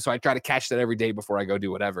gym, so I try to catch that every day before I go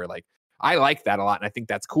do whatever. Like, I like that a lot, and I think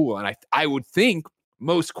that's cool. And I would think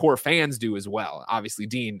most core fans do as well. Obviously,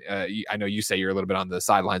 Dean, I know you say you're a little bit on the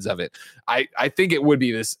sidelines of it. I think it would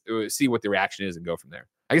be this, see what the reaction is and go from there.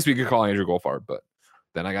 I guess we could call Andrew Goldfarb, but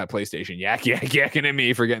then I got PlayStation yakking at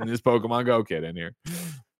me for getting this Pokemon Go kid in here.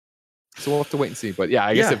 So we'll have to wait and see. But yeah,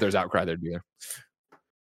 I guess if there's outcry, there'd be there.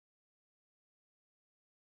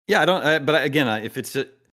 Yeah, I don't. But again, if it's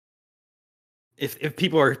if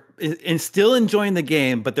people are still enjoying the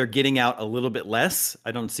game, but they're getting out a little bit less,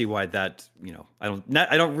 I don't see why that. I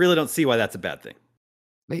don't see why that's a bad thing.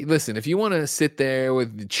 Hey, listen, if you want to sit there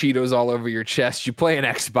with the Cheetos all over your chest, you play an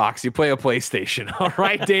Xbox, you play a PlayStation. All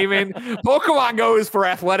right, Damon? Pokemon Go is for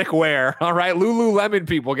athletic wear. All right, Lululemon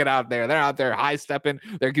people get out there. They're out there high stepping.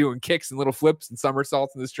 They're doing kicks and little flips and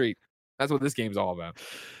somersaults in the street. That's what this game's all about.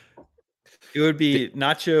 It would be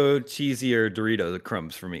nacho, cheesy, or Dorito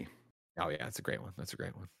crumbs for me. Oh, yeah, that's a great one.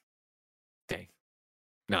 Dang.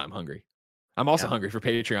 Now I'm hungry. I'm also hungry for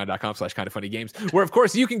patreon.com/kindoffunnygames, where, of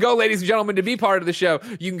course, you can go, ladies and gentlemen, to be part of the show.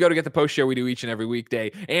 You can go to get the post show we do each and every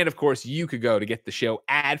weekday. And, of course, you could go to get the show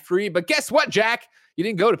ad-free. But guess what, Jack? You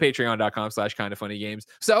didn't go to patreon.com/kindoffunnygames.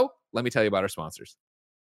 So let me tell you about our sponsors.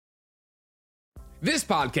 This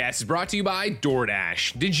podcast is brought to you by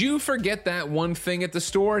DoorDash. Did you forget that one thing at the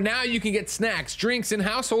store? Now you can get snacks, drinks, and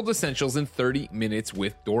household essentials in 30 minutes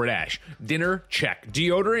with DoorDash. Dinner? Check.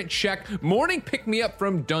 Deodorant? Check. Morning pick-me-up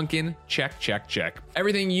from Dunkin'? Check, check, check.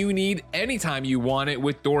 Everything you need anytime you want it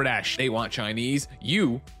with DoorDash. They want Chinese.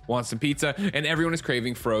 You want some pizza, and everyone is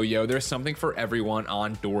craving froyo. There's something for everyone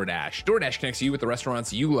on DoorDash. DoorDash connects you with the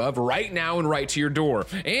restaurants you love right now and right to your door.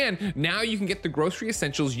 And now you can get the grocery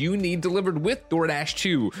essentials you need delivered with DoorDash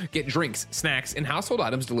too. Get drinks, snacks, and household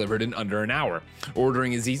items delivered in under an hour.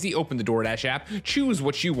 Ordering is easy. Open the DoorDash app, choose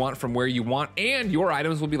what you want from where you want, and your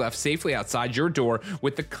items will be left safely outside your door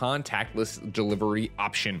with the contactless delivery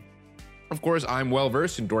option. Of course, I'm well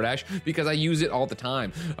versed in DoorDash because I use it all the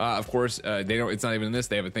time. Of course, they don't. It's not even in this.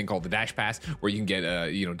 They have a thing called the Dash Pass where you can get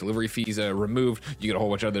delivery fees removed. You get a whole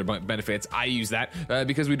bunch of other benefits. I use that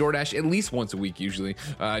because we DoorDash at least once a week, usually.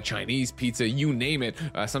 Chinese, pizza, you name it.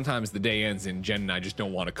 Sometimes the day ends and Jen and I just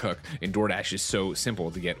don't want to cook. And DoorDash is so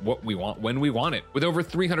simple to get what we want when we want it. With over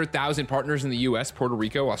 300,000 partners in the U.S., Puerto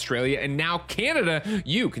Rico, Australia, and now Canada,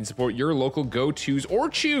 you can support your local go-tos or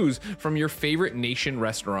choose from your favorite national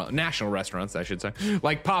restaurants restaurants, I should say,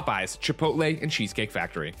 like Popeyes, Chipotle, and Cheesecake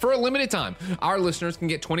Factory. For a limited time, our listeners can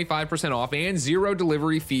get 25% off and 0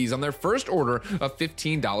 delivery fees on their first order of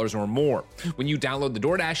 $15 or more when you download the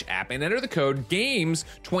DoorDash app and enter the code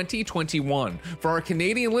GAMES2021. For our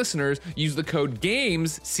Canadian listeners, use the code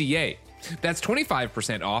GAMESCA. That's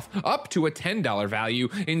 25% off, up to a $10 value,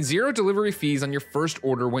 and 0 delivery fees on your first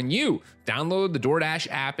order when you download the DoorDash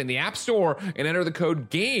app in the App Store and enter the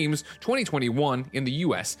code GAMES2021 in the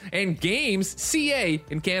US and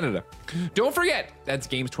GAMESCA in Canada. Don't forget, that's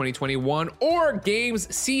GAMES2021 or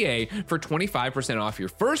GAMESCA for 25% off your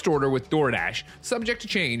first order with DoorDash. Subject to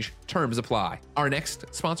change, terms apply. Our next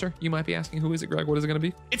sponsor, you might be asking, who is it, Greg? What is it going to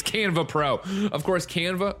be? It's Canva Pro. Of course,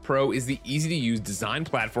 Canva Pro is the easy-to-use design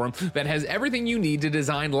platform that has everything you need to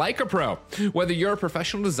design like a pro. Whether you're a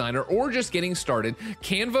professional designer or just getting started,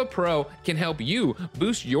 Canva Pro can help you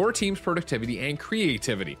boost your team's productivity and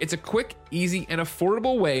creativity. It's a quick, easy, and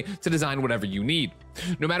affordable way to design whatever you need.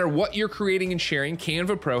 No matter what you're creating and sharing,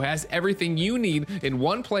 Canva Pro has everything you need in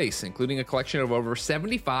one place, including a collection of over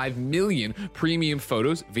 75 million premium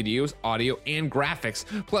photos, videos, audio, and graphics.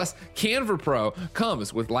 Plus, Canva Pro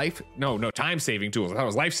comes with time-saving tools. That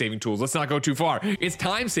was life-saving tools. Let's not go too far. It's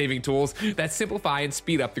time-saving tools that simplify and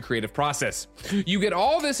speed up the creative process. You get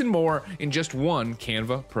all this and more in just one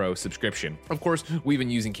Canva Pro subscription. Of course, we've been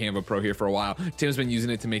using Canva Pro here for a while. Tim's been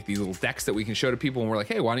using it to make these little decks that we can show to people, and we're like,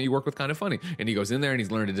 hey, why don't you work with Kind of Funny? And he goes in there and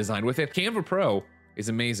he's learned to design with it. Canva Pro is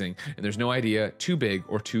amazing, and there's no idea too big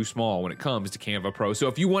or too small when it comes to Canva Pro. So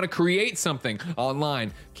if you want to create something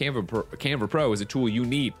online, Canva Pro is a tool you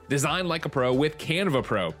need. Design like a pro with Canva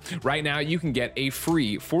Pro. Right now, you can get a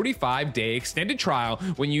free 45-day extended trial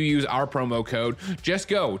when you use our promo code. Just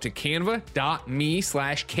go to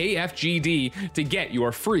canva.me/KFGD to get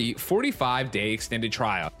your free 45-day extended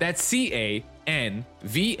trial. That's canva.me/KFGD.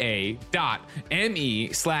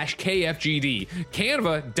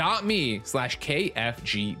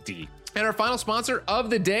 Canva.me/KFGD. And our final sponsor of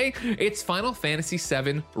the day, it's Final Fantasy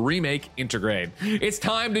VII Remake Intergrade. It's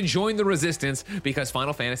time to join the resistance because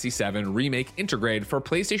Final Fantasy VII Remake Intergrade for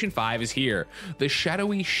PlayStation 5 is here. The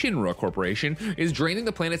shadowy Shinra Corporation is draining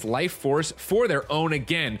the planet's life force for their own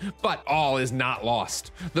again, but all is not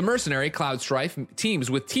lost. The mercenary Cloud Strife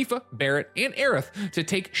teams with Tifa, Barret, and Aerith to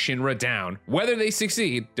take Shinra down. Whether they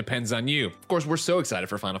succeed depends on you. Of course, we're so excited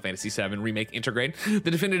for Final Fantasy VII Remake Intergrade.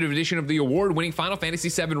 The definitive edition of the award-winning Final Fantasy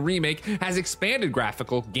VII Remake has expanded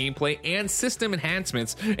graphical, gameplay, and system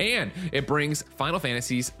enhancements, and it brings Final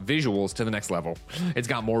Fantasy's visuals to the next level. It's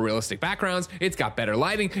got more realistic backgrounds, it's got better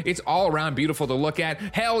lighting, it's all around beautiful to look at.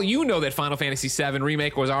 Hell, you know that Final Fantasy VII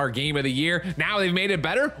Remake was our game of the year. Now they've made it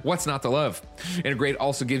better. What's not to love? Intergrade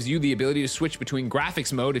also gives you the ability to switch between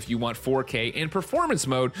graphics mode if you want 4K and performance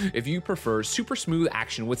mode if you prefer super smooth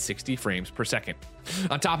action with 60 frames per second.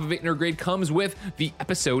 On top of it, Intergrade comes with the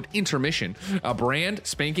episode Intermission, a brand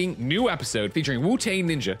spanking new episode featuring Wu-Tang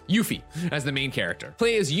Ninja, Yuffie, as the main character.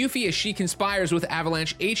 Play as Yuffie as she conspires with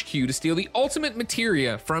Avalanche HQ to steal the ultimate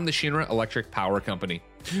materia from the Shinra Electric Power Company.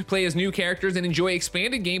 Play as new characters and enjoy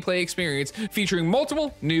expanded gameplay experience featuring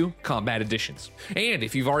multiple new combat additions. And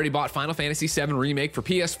if you've already bought Final Fantasy VII Remake for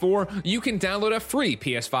PS4, you can download a free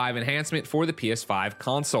PS5 enhancement for the PS5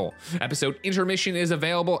 console. Episode Intermission is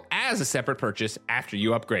available as a separate purchase after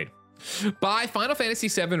you upgrade. Buy Final Fantasy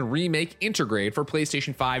VII Remake Intergrade for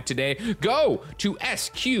PlayStation 5 today. Go to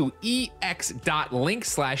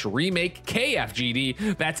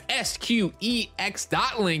sqex.link/remake-KFGD. That's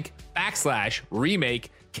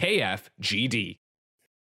sqex.link/remake-KFGD.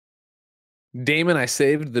 Damon, I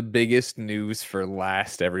saved the biggest news for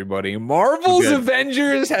last, everybody. Marvel's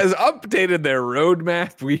Avengers has updated their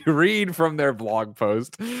roadmap. We read from their blog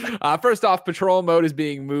post. First off, Patrol Mode is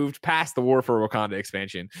being moved past the War for Wakanda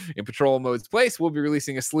expansion. In Patrol Mode's place, we'll be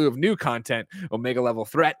releasing a slew of new content: Omega Level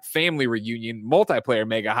Threat, Family Reunion, multiplayer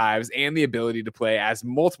Mega Hives, and the ability to play as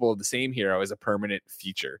multiple of the same hero as a permanent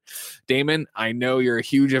feature. Damon, I know you're a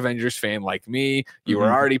huge Avengers fan like me. You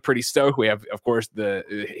were already pretty stoked. We have, of course, the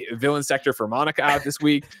villain sector for Monica out this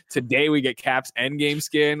week. Today we get Cap's Endgame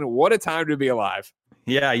skin. What a time to be alive.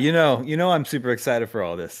 Yeah, you know I'm super excited for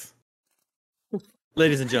all this.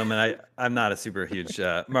 Ladies and gentlemen, I'm not a super huge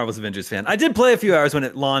Marvel's Avengers fan. I did play a few hours when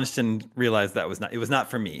it launched and realized that it was not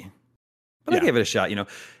for me. But I gave it a shot,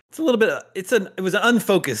 It's a little bit it was an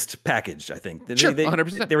unfocused package, I think. Sure,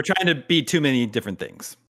 100%. They were trying to be too many different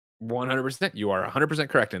things. 100%. You are 100%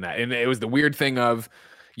 correct in that. And it was the weird thing of,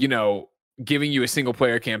 giving you a single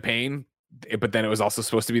player campaign, but then it was also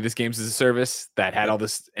supposed to be this games as a service that had all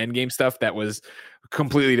this end game stuff that was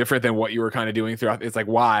completely different than what you were kind of doing throughout. It's like,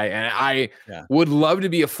 why? And I would love to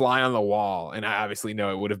be a fly on the wall. And I obviously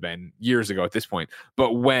know it would have been years ago at this point.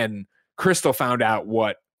 But when Crystal found out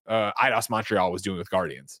what Eidos Montreal was doing with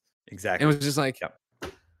Guardians. Exactly. And it was just like,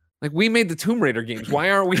 like we made the Tomb Raider games.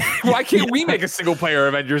 Why aren't we? Why can't we make a single player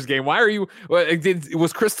Avengers game? Why are you?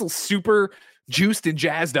 Was Crystal super juiced and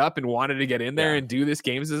jazzed up and wanted to get in there and do this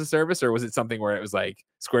games as a service, or was it something where it was like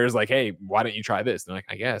Square's like, hey, why don't you try this? And they're like,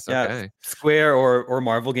 I guess, okay. Square or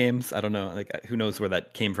Marvel games. I don't know. Like, who knows where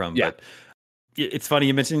that came from? Yeah. But it's funny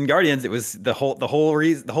you mentioned Guardians. It was the whole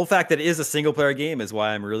reason, the whole fact that it is a single player game is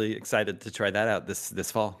why I'm really excited to try that out this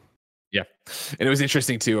fall. Yeah. And it was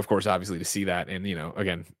interesting too, of course, obviously to see that. And,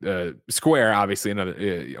 again, Square, obviously another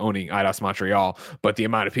owning Eidos Montreal, but the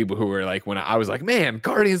amount of people who were like, when I was like, man,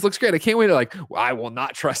 Guardians looks great. I can't wait to I will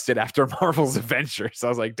not trust it after Marvel's Avengers. So I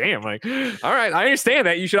was like, damn, all right, I understand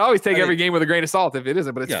that. You should always take every game with a grain of salt if it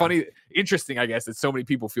isn't, but it's funny, interesting, I guess, that so many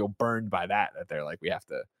people feel burned by that they're like, we have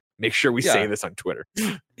to make sure we say this on Twitter.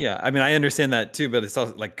 Yeah. I mean, I understand that too, but it's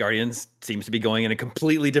also like Guardians seems to be going in a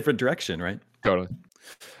completely different direction, right? Totally.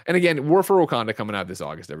 And again, War for Wakanda coming out this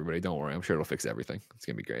August, everybody. Don't worry. I'm sure it'll fix everything. It's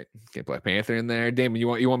going to be great. Get Black Panther in there. Damon, you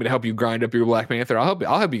want me to help you grind up your Black Panther? I'll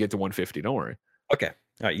help you get to 150. Don't worry. Okay.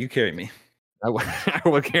 All right. You carry me. I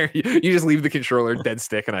will carry you. You just leave the controller dead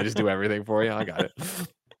stick and I just do everything for you. I got it.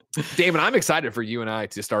 Damon, I'm excited for you and I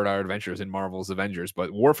to start our adventures in Marvel's Avengers,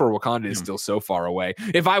 but War for Wakanda is still so far away.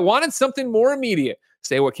 If I wanted something more immediate,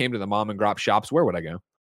 say what came to the mom and grop shops, where would I go?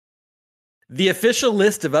 The official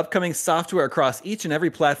list of upcoming software across each and every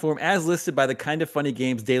platform as listed by the Kind of Funny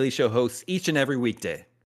Games Daily Show hosts each and every weekday.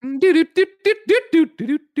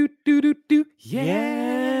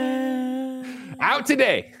 Yeah. Out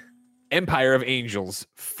today. Empire of Angels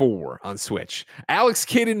 4 on Switch. Alex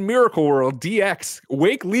Kidd in Miracle World DX.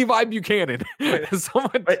 Wake Levi Buchanan.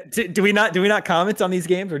 Do we not comment on these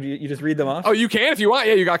games, or do you just read them off? Oh, you can if you want.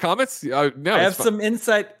 Yeah, you got comments. No, I have some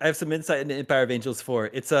insight. I have some insight into Empire of Angels 4.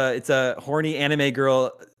 It's a horny anime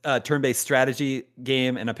girl turn-based strategy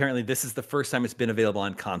game, and apparently this is the first time it's been available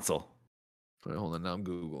on console. Wait, hold on. Now I'm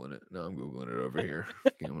googling it. Over here.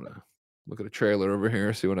 Okay, I'm gonna look at a trailer over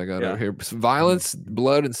here, see what I got over here. Violence,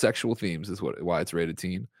 blood, and sexual themes is why it's rated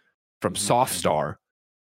teen. From Softstar.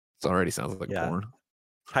 It already sounds like porn.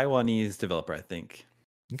 Taiwanese developer, I think.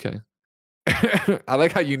 Okay. I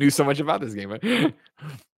like how you knew so much about this game.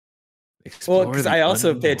 Well, because I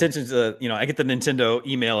also pay attention to, I get the Nintendo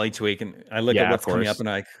email each week, and I look at what's coming up, and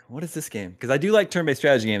I'm like, what is this game? Because I do like turn-based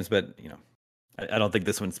strategy games, but, I don't think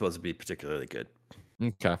this one's supposed to be particularly good.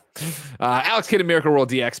 Okay. Alex Kidd in Miracle World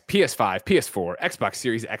DX, PS5, PS4, Xbox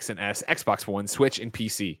Series X and S, Xbox One, Switch, and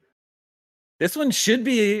PC. This one should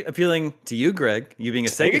be appealing to you, Greg. You being a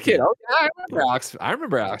Sega kid. Oh, yeah, I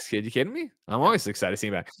remember Alex Kidd. You kidding me? I'm always excited to see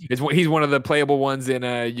him back. He's one of the playable ones in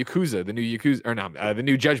Yakuza, the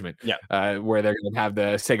new Judgment. Yeah. Where they're going to have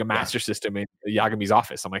the Sega Master System in Yagami's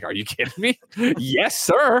office. I'm like, are you kidding me? Yes,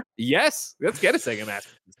 sir. Yes. Let's get a Sega Master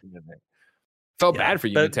System in there. Felt bad for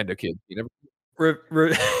you, Nintendo kid. You never. You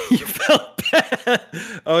felt bad.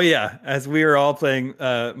 Oh yeah, as we were all playing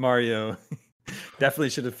Mario, definitely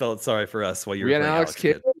should have felt sorry for us while you were playing Alex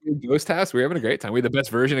Kidd. Ghost House. We were having a great time. We had the best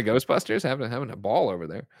version of Ghostbusters, having a ball over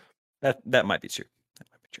there. That might be true.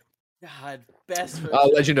 God, best.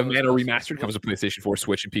 Legend of Mana Remastered comes with PlayStation 4,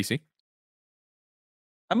 Switch, and PC.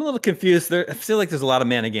 I'm a little confused. I feel like there's a lot of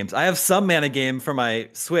Mana games. I have some Mana game for my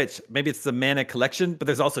Switch. Maybe it's the Mana collection, but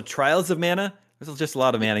there's also Trials of Mana. There's just a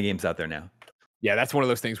lot of Mana games out there now. Yeah, that's one of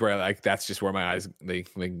those things where that's just where my eyes they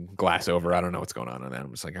glass over. I don't know what's going on that. I'm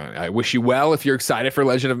just like, I wish you well. If you're excited for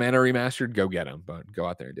Legend of Mana Remastered, go get them, but go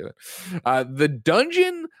out there and do it. The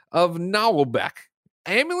Dungeon of Nowelbeck,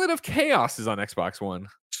 Amulet of Chaos is on Xbox One.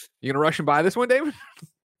 You gonna rush and buy this one, David?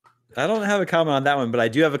 I don't have a comment on that one, but I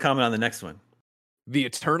do have a comment on the next one. The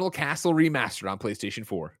Eternal Castle Remastered on PlayStation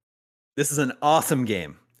 4. This is an awesome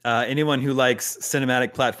game. Anyone who likes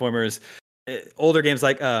cinematic platformers, older games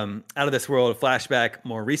like Out of This World, Flashback,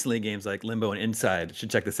 more recently games like Limbo and Inside should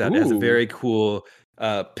check this out. It has a very cool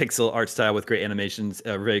pixel art style with great animations,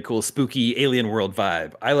 a very cool spooky alien world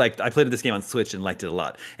vibe. I played this game on Switch and liked it a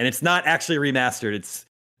lot. And it's not actually remastered.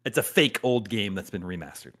 It's a fake old game that's been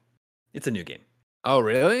remastered. It's a new game. Oh,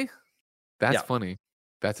 really? That's funny.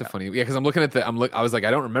 That's a funny. Yeah, because I'm looking at I was like,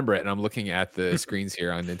 I don't remember it, and I'm looking at the screens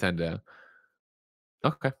here on Nintendo.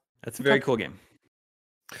 Okay. That's a very cool game.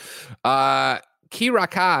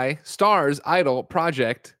 Kirakai Stars Idol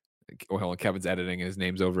Project. Oh, hold on, Kevin's editing and his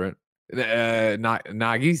name's over it.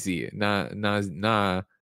 Nagisa.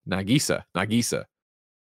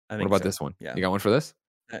 What about this one? Yeah. You got one for this?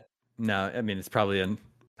 No, I mean it's probably a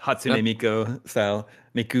Hatsune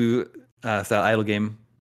Miku style idol game.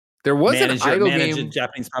 There was an idol game.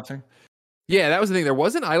 Japanese pop song. Yeah, that was the thing. There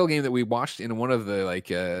was an idol game that we watched in one of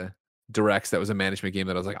the directs that was a management game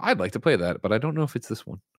that I was like, I'd like to play that, but I don't know if it's this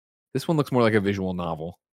one. This one looks more like a visual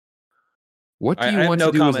novel. What do you want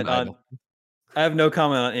to do as an idol? I have no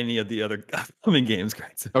comment on any of the other upcoming games,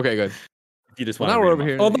 Greg. Okay, good. If you just want now to we're over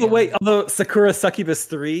here. Although Sakura Succubus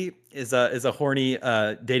 3 is a horny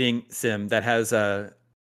dating sim that has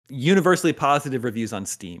universally positive reviews on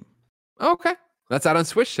Steam. Okay. That's out on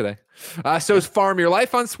Switch today. So is Farm Your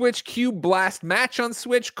Life on Switch, Cube Blast Match on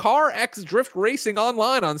Switch, Car X Drift Racing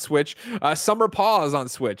Online on Switch, Summer Pause on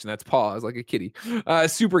Switch, and that's pause like a kitty.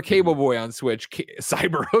 Super Cable Boy on Switch,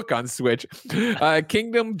 Cyber Hook on Switch,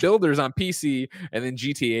 Kingdom Builders on PC, and then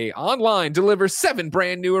GTA Online delivers 7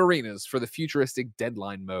 brand new arenas for the futuristic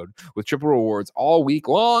Deadline mode with triple rewards all week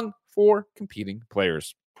long for competing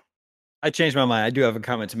players. I changed my mind. I do have a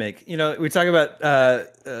comment to make. You know, we talk about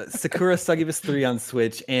Sakura Succubus 3 on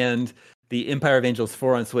Switch and the Empire of Angels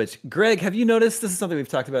 4 on Switch. Greg, have you noticed, this is something we've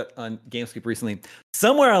talked about on GameScoop recently,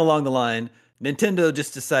 somewhere along the line, Nintendo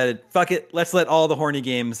just decided, fuck it, let's let all the horny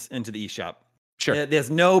games into the eShop. Sure.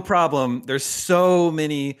 There's no problem. There's so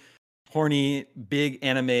many horny, big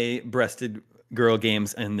anime-breasted girl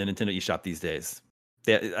games in the Nintendo eShop these days.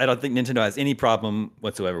 I don't think Nintendo has any problem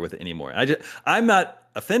whatsoever with it anymore. I'm not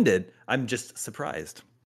offended. I'm just surprisid.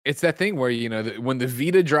 It's that thing where, you know, when the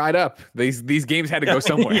Vita dried up, these games had to go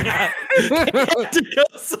somewhere. Yeah. They had to go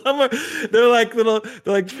somewhere. They're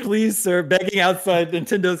like, please, sir, begging outside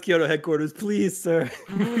Nintendo's Kyoto headquarters. Please, sir,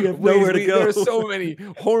 we have nowhere to go. There are so many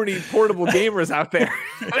horny portable gamers out there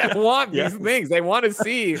that want these things. They want to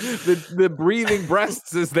see the breathing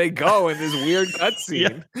breasts as they go in this weird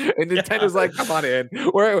cutscene. Yeah. And Nintendo's like, come on in.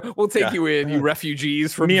 We'll take you in, you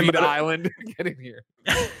refugees from Vita Island. Get in here.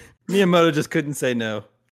 Miyamoto just couldn't say no.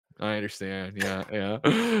 I understand.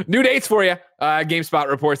 Yeah. New dates for you. GameSpot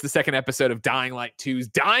reports the second episode of Dying Light 2's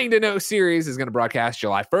Dying to Know series is going to broadcast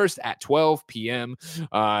July 1st at 12 p.m.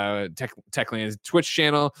 Techland's Twitch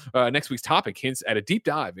channel. Next week's topic hints at a deep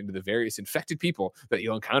dive into the various infected people that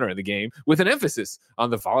you'll encounter in the game, with an emphasis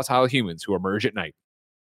on the volatile humans who emerge at night.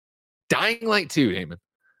 Dying Light 2, Damon.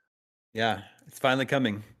 Yeah, it's finally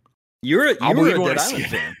coming. You're a Dead Island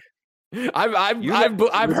fan.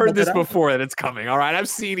 I've heard this before that it's coming. All right, I've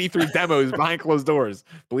seen E3 demos behind closed doors.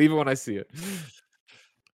 Believe it when I see it.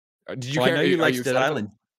 Did you? I know you liked Dead Island.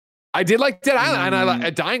 I did like Dead Island,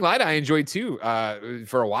 and Dying Light I enjoyed too.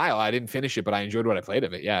 For a while, I didn't finish it, but I enjoyed what I played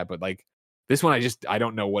of it. Yeah, but like this one, I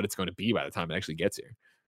don't know what it's going to be by the time it actually gets here.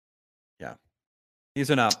 Yeah,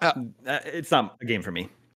 these are not. It's not a game for me.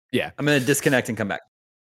 Yeah, I'm gonna disconnect and come back.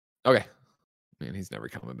 Okay, man, he's never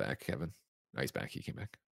coming back, Kevin. No, he's back. He came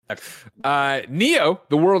back. Neo,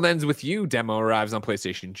 The World Ends With You demo arrives on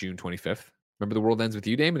PlayStation June 25th. Remember The World Ends With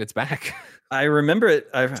You, Damon? It's back. I remember it.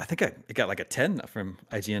 I think it got like a 10 from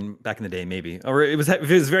IGN back in the day, maybe. Or it was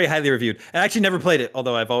very highly reviewed. I actually never played it,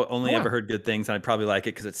 although I've only ever heard good things. And I'd probably like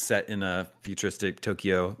it because it's set in a futuristic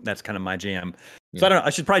Tokyo. That's kind of my jam. Yeah. So I don't know. I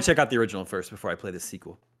should probably check out the original first before I play the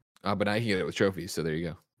sequel. But I get it with trophies, so there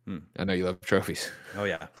you go. I know you love trophies. Oh,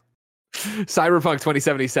 yeah. Cyberpunk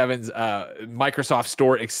 2077's Microsoft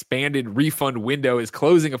Store expanded refund window is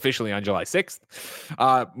closing officially on July 6th.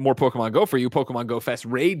 More Pokemon Go for you. Pokemon Go Fest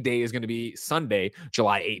Raid Day is going to be Sunday,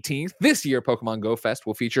 July 18th. This year, Pokemon Go Fest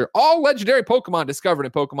will feature all legendary Pokemon discovered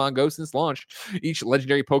in Pokemon Go since launch. Each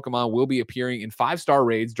legendary Pokemon will be appearing in 5-star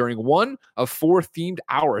raids during one of 4 themed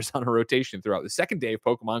hours on a rotation throughout the second day of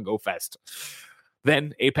Pokemon Go Fest.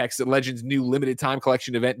 Then Apex Legends' new limited time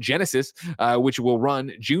collection event, Genesis, which will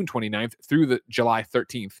run June 29th through the July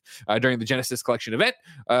 13th. During the Genesis collection event,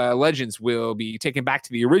 Legends will be taken back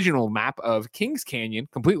to the original map of Kings Canyon,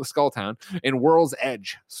 complete with Skulltown, and World's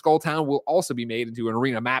Edge. Skulltown will also be made into an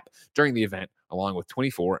arena map during the event, along with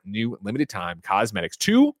 24 new limited time cosmetics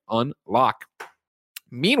to unlock.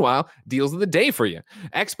 Meanwhile, deals of the day for you.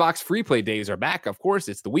 Xbox free play days are back. Of course,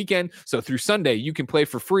 it's the weekend. So through Sunday, you can play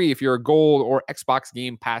for free if you're a Gold or Xbox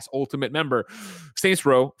Game Pass Ultimate member. Saints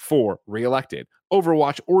Row 4 reelected.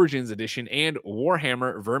 Overwatch Origins Edition and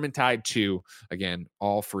Warhammer Vermintide 2. Again,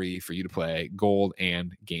 all free for you to play Gold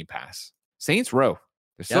and Game Pass. Saints Row.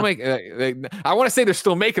 They're still making. I want to say they're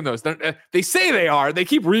still making those. They say they are. They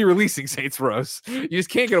keep re-releasing Saints Rows. You just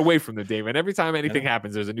can't get away from them, David. Every time anything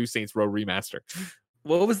happens, there's a new Saints Row remaster.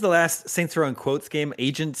 What was the last Saints Row in quotes game?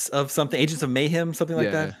 Agents of Mayhem, something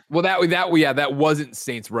like that. Well, that wasn't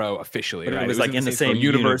Saints Row officially. But right? It was like in the same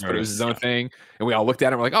universe, but it was his own thing. And we all looked at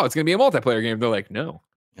it and we're like, oh, it's gonna be a multiplayer game. They're like, no.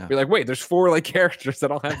 Yeah. We're like, wait, there's 4 like characters that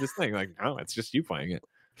all have this thing. Like, no, it's just you playing it.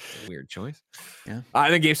 Weird choice. Yeah.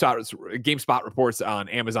 And then GameSpot reports on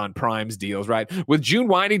Amazon Prime's deals, right? With June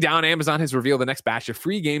winding down, Amazon has revealed the next batch of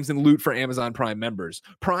free games and loot for Amazon Prime members.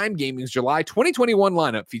 Prime Gaming's July 2021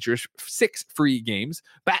 lineup features 6 free games: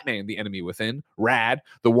 Batman: The Enemy Within, Rad,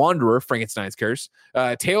 The Wanderer, Frankenstein's Curse,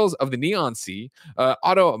 Tales of the Neon Sea,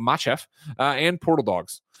 Auto Machef, and Portal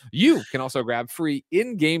Dogs. You can also grab free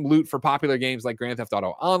in-game loot for popular games like Grand Theft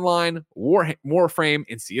Auto Online, Warframe,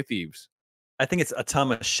 and Sea of Thieves. I think it's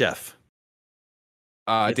Atama Chef.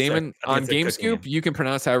 Damon, on GameScoop, you can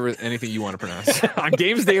pronounce anything you want to pronounce. On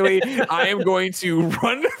Games Daily, I am going to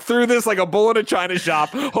run through this like a bull in a china shop.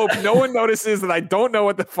 Hope no one notices that I don't know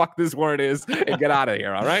what the fuck this word is, and get out of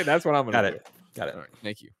here. All right, that's what I'm going to do. Got it. All right,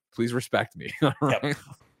 thank you. Please respect me. All right. Yep.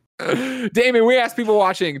 Damon, we asked people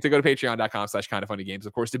watching to go to patreon.com/kindoffunnygames,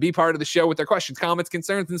 of course, to be part of the show with their questions, comments,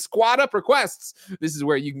 concerns, and squad up requests. This is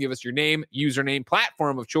where you can give us your name, username,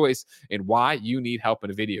 platform of choice, and why you need help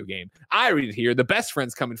in a video game. I read it here. The best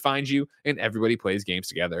friends come and find you, and everybody plays games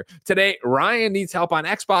together. Today, Ryan needs help on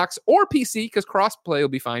Xbox or PC because crossplay will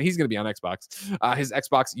be fine. He's going to be on Xbox. His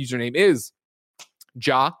Xbox username is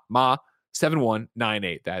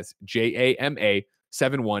JAMA7198. That's JAMA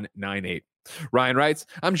 7198. Ryan writes,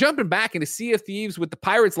 I'm jumping back into Sea of Thieves with the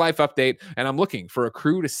Pirates Life update, and I'm looking for a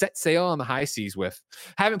crew to set sail on the high seas with.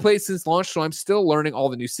 Haven't played since launch, so I'm still learning all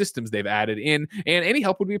the new systems they've added in, and any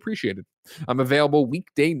help would be appreciated. I'm available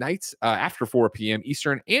weekday nights after 4 p.m.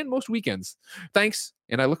 Eastern and most weekends. Thanks,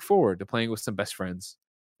 and I look forward to playing with some best friends.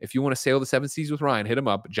 If you want to sail the 7 seas with Ryan, hit him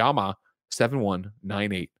up,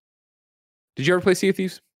 Jama7198. Did you ever play Sea of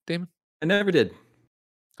Thieves, Damon? I never did.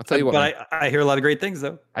 I'll tell you what. But I hear a lot of great things,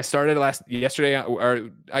 though. I started yesterday, or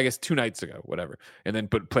I guess 2 nights ago, whatever, and then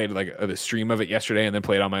played like the stream of it yesterday, and then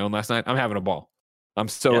played on my own last night. I'm having a ball. I'm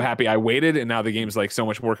so happy I waited, and now the game's like so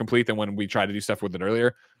much more complete than when we tried to do stuff with it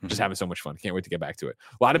earlier. Just having so much fun. Can't wait to get back to it.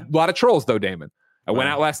 A lot of trolls though, Damon. I went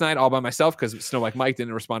out last night all by myself because Snow Like Mike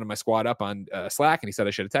didn't respond to my squad up on Slack, and he said I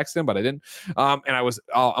should have texted him, but I didn't. And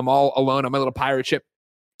I'm all alone on my little pirate ship.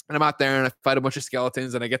 And I'm out there and I fight a bunch of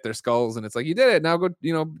skeletons and I get their skulls and it's like, you did it. Now go,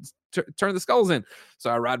 turn the skulls in. So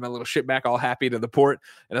I ride my little ship back all happy to the port.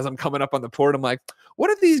 And as I'm coming up on the port, I'm like, what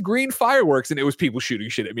are these green fireworks? And it was people shooting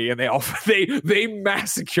shit at me. And they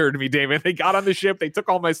massacred me, David. They got on the ship. They took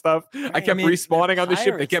all my stuff. Right, I kept respawning on the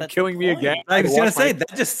ship. They kept killing me again. I was going to say,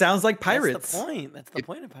 that just sounds like pirates. That's the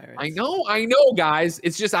point of pirates. I know, guys.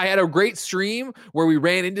 It's just, I had a great stream where we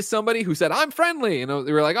ran into somebody who said, I'm friendly. And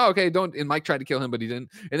they were like, oh, okay, don't. And Mike tried to kill him, but he didn't.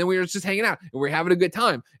 And then we were just hanging out and we were having a good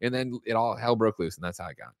time. And then hell broke loose. And that's how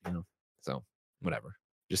I got, So whatever.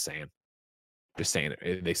 Just saying it.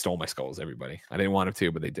 They stole my skulls, everybody. I didn't want them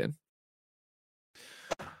to, but they did.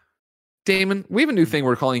 Damon, we have a new thing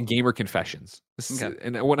we're calling Gamer Confessions.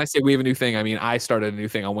 And when I say we have a new thing, I mean I started a new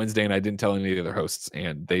thing on Wednesday and I didn't tell any of the other hosts,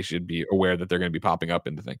 and they should be aware that they're going to be popping up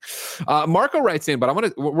in the thing. Marco writes in, but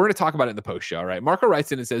we're going to talk about it in the post show, right? Marco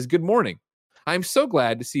writes in and says, good morning. I'm so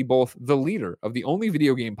glad to see both the leader of the only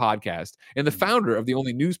video game podcast and the founder of the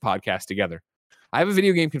only news podcast together. I have a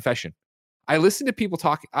video game confession. I listen to people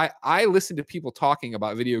talk. I listen to people talking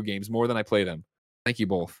about video games more than I play them. Thank you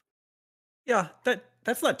both. Yeah,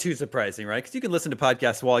 that's not too surprising, right? Because you can listen to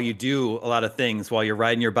podcasts while you do a lot of things, while you're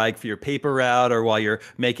riding your bike for your paper route or while you're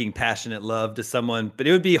making passionate love to someone. But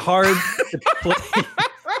it would be hard to play.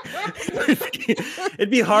 It'd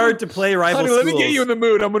be hard to play rival schools. Let me get you in the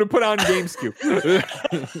mood. I'm going to put on GameScoop.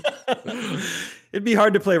 It'd be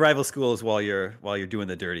hard to play rival schools while you're doing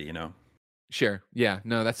the dirty, Sure. Yeah.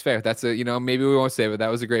 No, that's fair. That's maybe we won't say, but that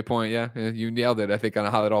was a great point. Yeah. You nailed it. I think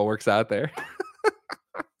on how it all works out there.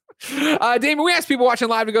 Damon, we asked people watching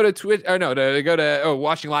live to go to Twitch,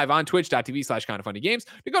 watching live on twitch.tv/kindoffunnygames,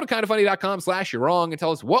 to go to kindoffunny.com/you're wrong and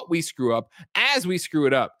tell us what we screw up as we screw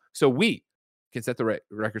it up. So we can set the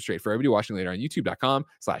record straight for everybody watching later on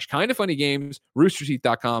youtube.com/kindoffunnygames,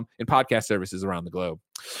 roosterteeth.com, and podcast services around the globe.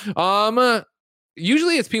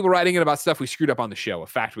 Usually it's people writing in about stuff we screwed up on the show, a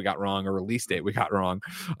fact we got wrong, a release date we got wrong.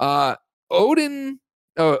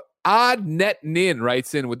 Odd Net Nin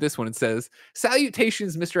writes in with this one and says,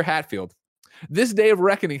 salutations, Mr. Hatfield. This day of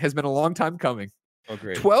reckoning has been a long time coming. Oh,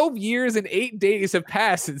 great. 12 years and 8 days have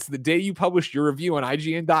passed since the day you published your review on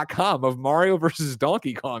IGN.com of Mario vs.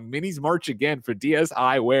 Donkey Kong Minis March Again for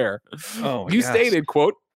DSiWare. Oh, you stated,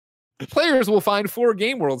 quote, players will find 4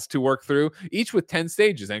 game worlds to work through, each with 10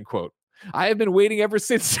 stages, end quote. I have been waiting ever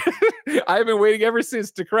since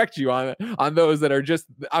to correct you on those that are just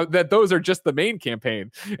those are just the main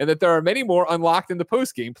campaign, and that there are many more unlocked in the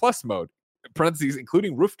post game plus mode (parentheses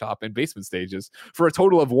including rooftop and basement stages) for a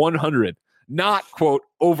total of 100, not quote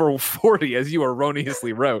over 40 as you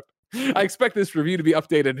erroneously wrote. I expect this review to be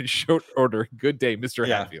updated in short order. Good day, Mr.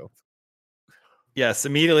 Hatfield. Yes,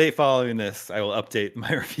 immediately following this, I will update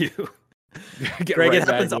my review. Greg, it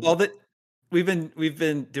happens all the. We've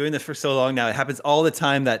been doing this for so long now. It happens all the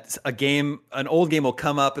time that an old game will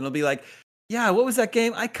come up and it'll be like, yeah, what was that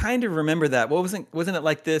game? I kind of remember that. Wasn't it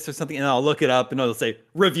like this or something? And I'll look it up and it'll say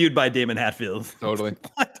reviewed by Damon Hatfield. Totally.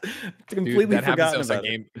 What? Completely forgotten about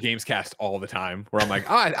it. Gamescast all the time where I'm like,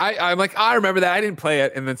 I'm like, I remember that. I didn't play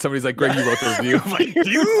it. And then somebody's like, Greg, you wrote the review. I'm like,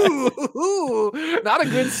 not a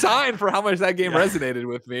good sign for how much that game resonated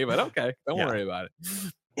with me, but okay. Don't worry about it.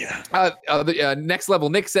 Yeah. Next level.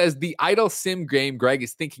 Nick says the idle sim game Greg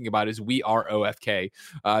is thinking about is We Are OFK.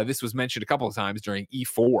 This was mentioned a couple of times during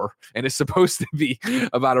E4, and it's supposed to be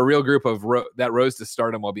about a real group of that rose to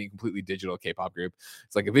stardom while being completely digital K-pop group.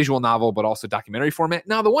 It's like a visual novel, but also documentary format.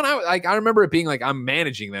 Now, the one I remember it being like I'm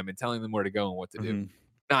managing them and telling them where to go and what to do.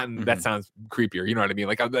 That sounds creepier. You know what I mean?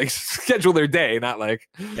 Like I'm like schedule their day, not like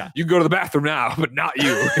you go to the bathroom now, but not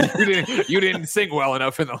you. you didn't sing well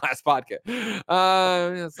enough in the last podcast.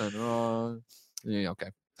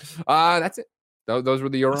 Okay. That's it. Those were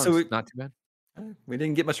the your runs. Not too bad. We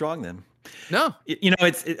didn't get much wrong then. No,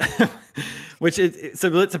 which is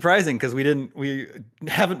a bit surprising because we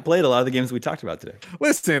haven't played a lot of the games we talked about today.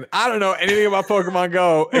 Listen, I don't know anything about Pokemon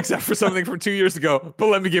Go except for something from 2 years ago, but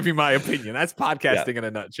let me give you my opinion. That's podcasting in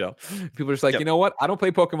a nutshell. People are just like, you know what? I don't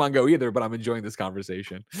play Pokemon Go either, but I'm enjoying this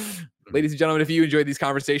conversation. Ladies and gentlemen, if you enjoyed these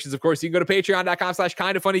conversations, of course, you can go to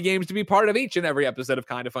patreon.com/kindoffunnygames to be part of each and every episode of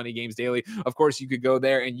Kind of Funny Games Daily. Of course, you could go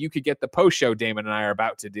there and you could get the post show Damon and I are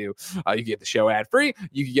about to do. You could get the show ad free.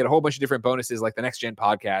 You could get a whole bunch of different bonuses like the Next Gen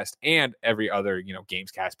podcast and every other,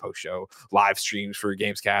 Gamescast post show live streams for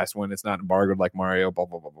Gamescast when it's not embargoed like Mario, blah,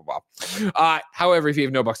 blah, blah, blah, blah. However, if you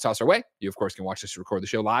have no bucks to toss our way, you of course can watch us record the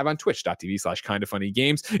show live on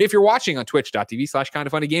twitch.tv/kindoffunnygames. If you're watching on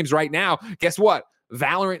twitch.tv/kindoffunnygames right now, guess what?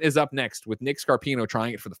 Valorant is up next with Nick Scarpino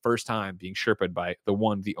trying it for the first time, being Sherpa'd by the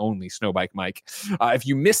one, the only Snowbike Mike. If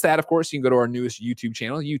you missed that, of course, you can go to our newest YouTube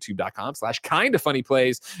channel,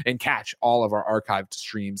 youtube.com/kindoffunnyplays, and catch all of our archived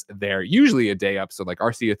streams there, usually a day up. So like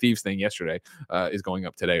our Sea of Thieves thing yesterday is going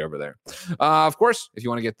up today over there. Of course, if you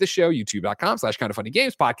want to get this show,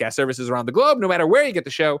 youtube.com/kindoffunnygames, podcast services around the globe, no matter where you get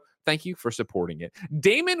the show. Thank you for supporting it.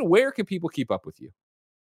 Damon, where can people keep up with you?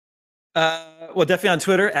 Well, definitely on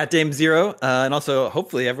Twitter @Dame0, and also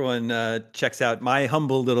hopefully everyone checks out my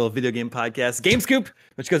humble little video game podcast, Game Scoop,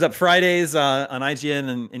 which goes up Fridays on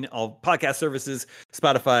IGN and all podcast services,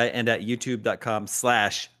 Spotify, and at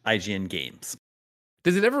youtube.com/IGN Games.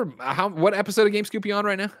 Does it ever? What episode of Game Scoop are you on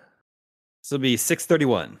right now? This will be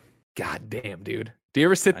 631. God damn, dude! Do you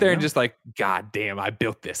ever sit there and just like, God damn, I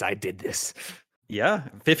built this, I did this? Yeah,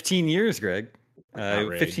 15 years, Greg.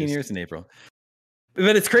 15 years in April.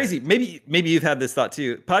 But it's crazy. Maybe you've had this thought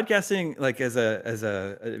too. Podcasting, like as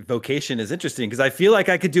a vocation, is interesting because I feel like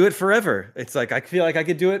I could do it forever. It's like I feel like I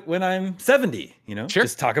could do it when I'm 70. Sure.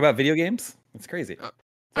 Just talk about video games. It's crazy.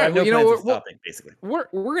 I have no plans of stopping, basically. We're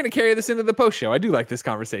going to carry this into the post show. I do like this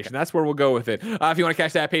conversation. That's where we'll go with it. If you want to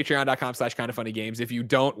catch that, patreon.com/kindoffunnygames. If you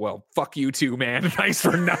don't, well, fuck you too, man. Thanks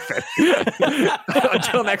for nothing.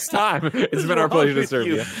 Until next time, it's been our pleasure to serve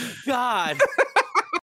you. God.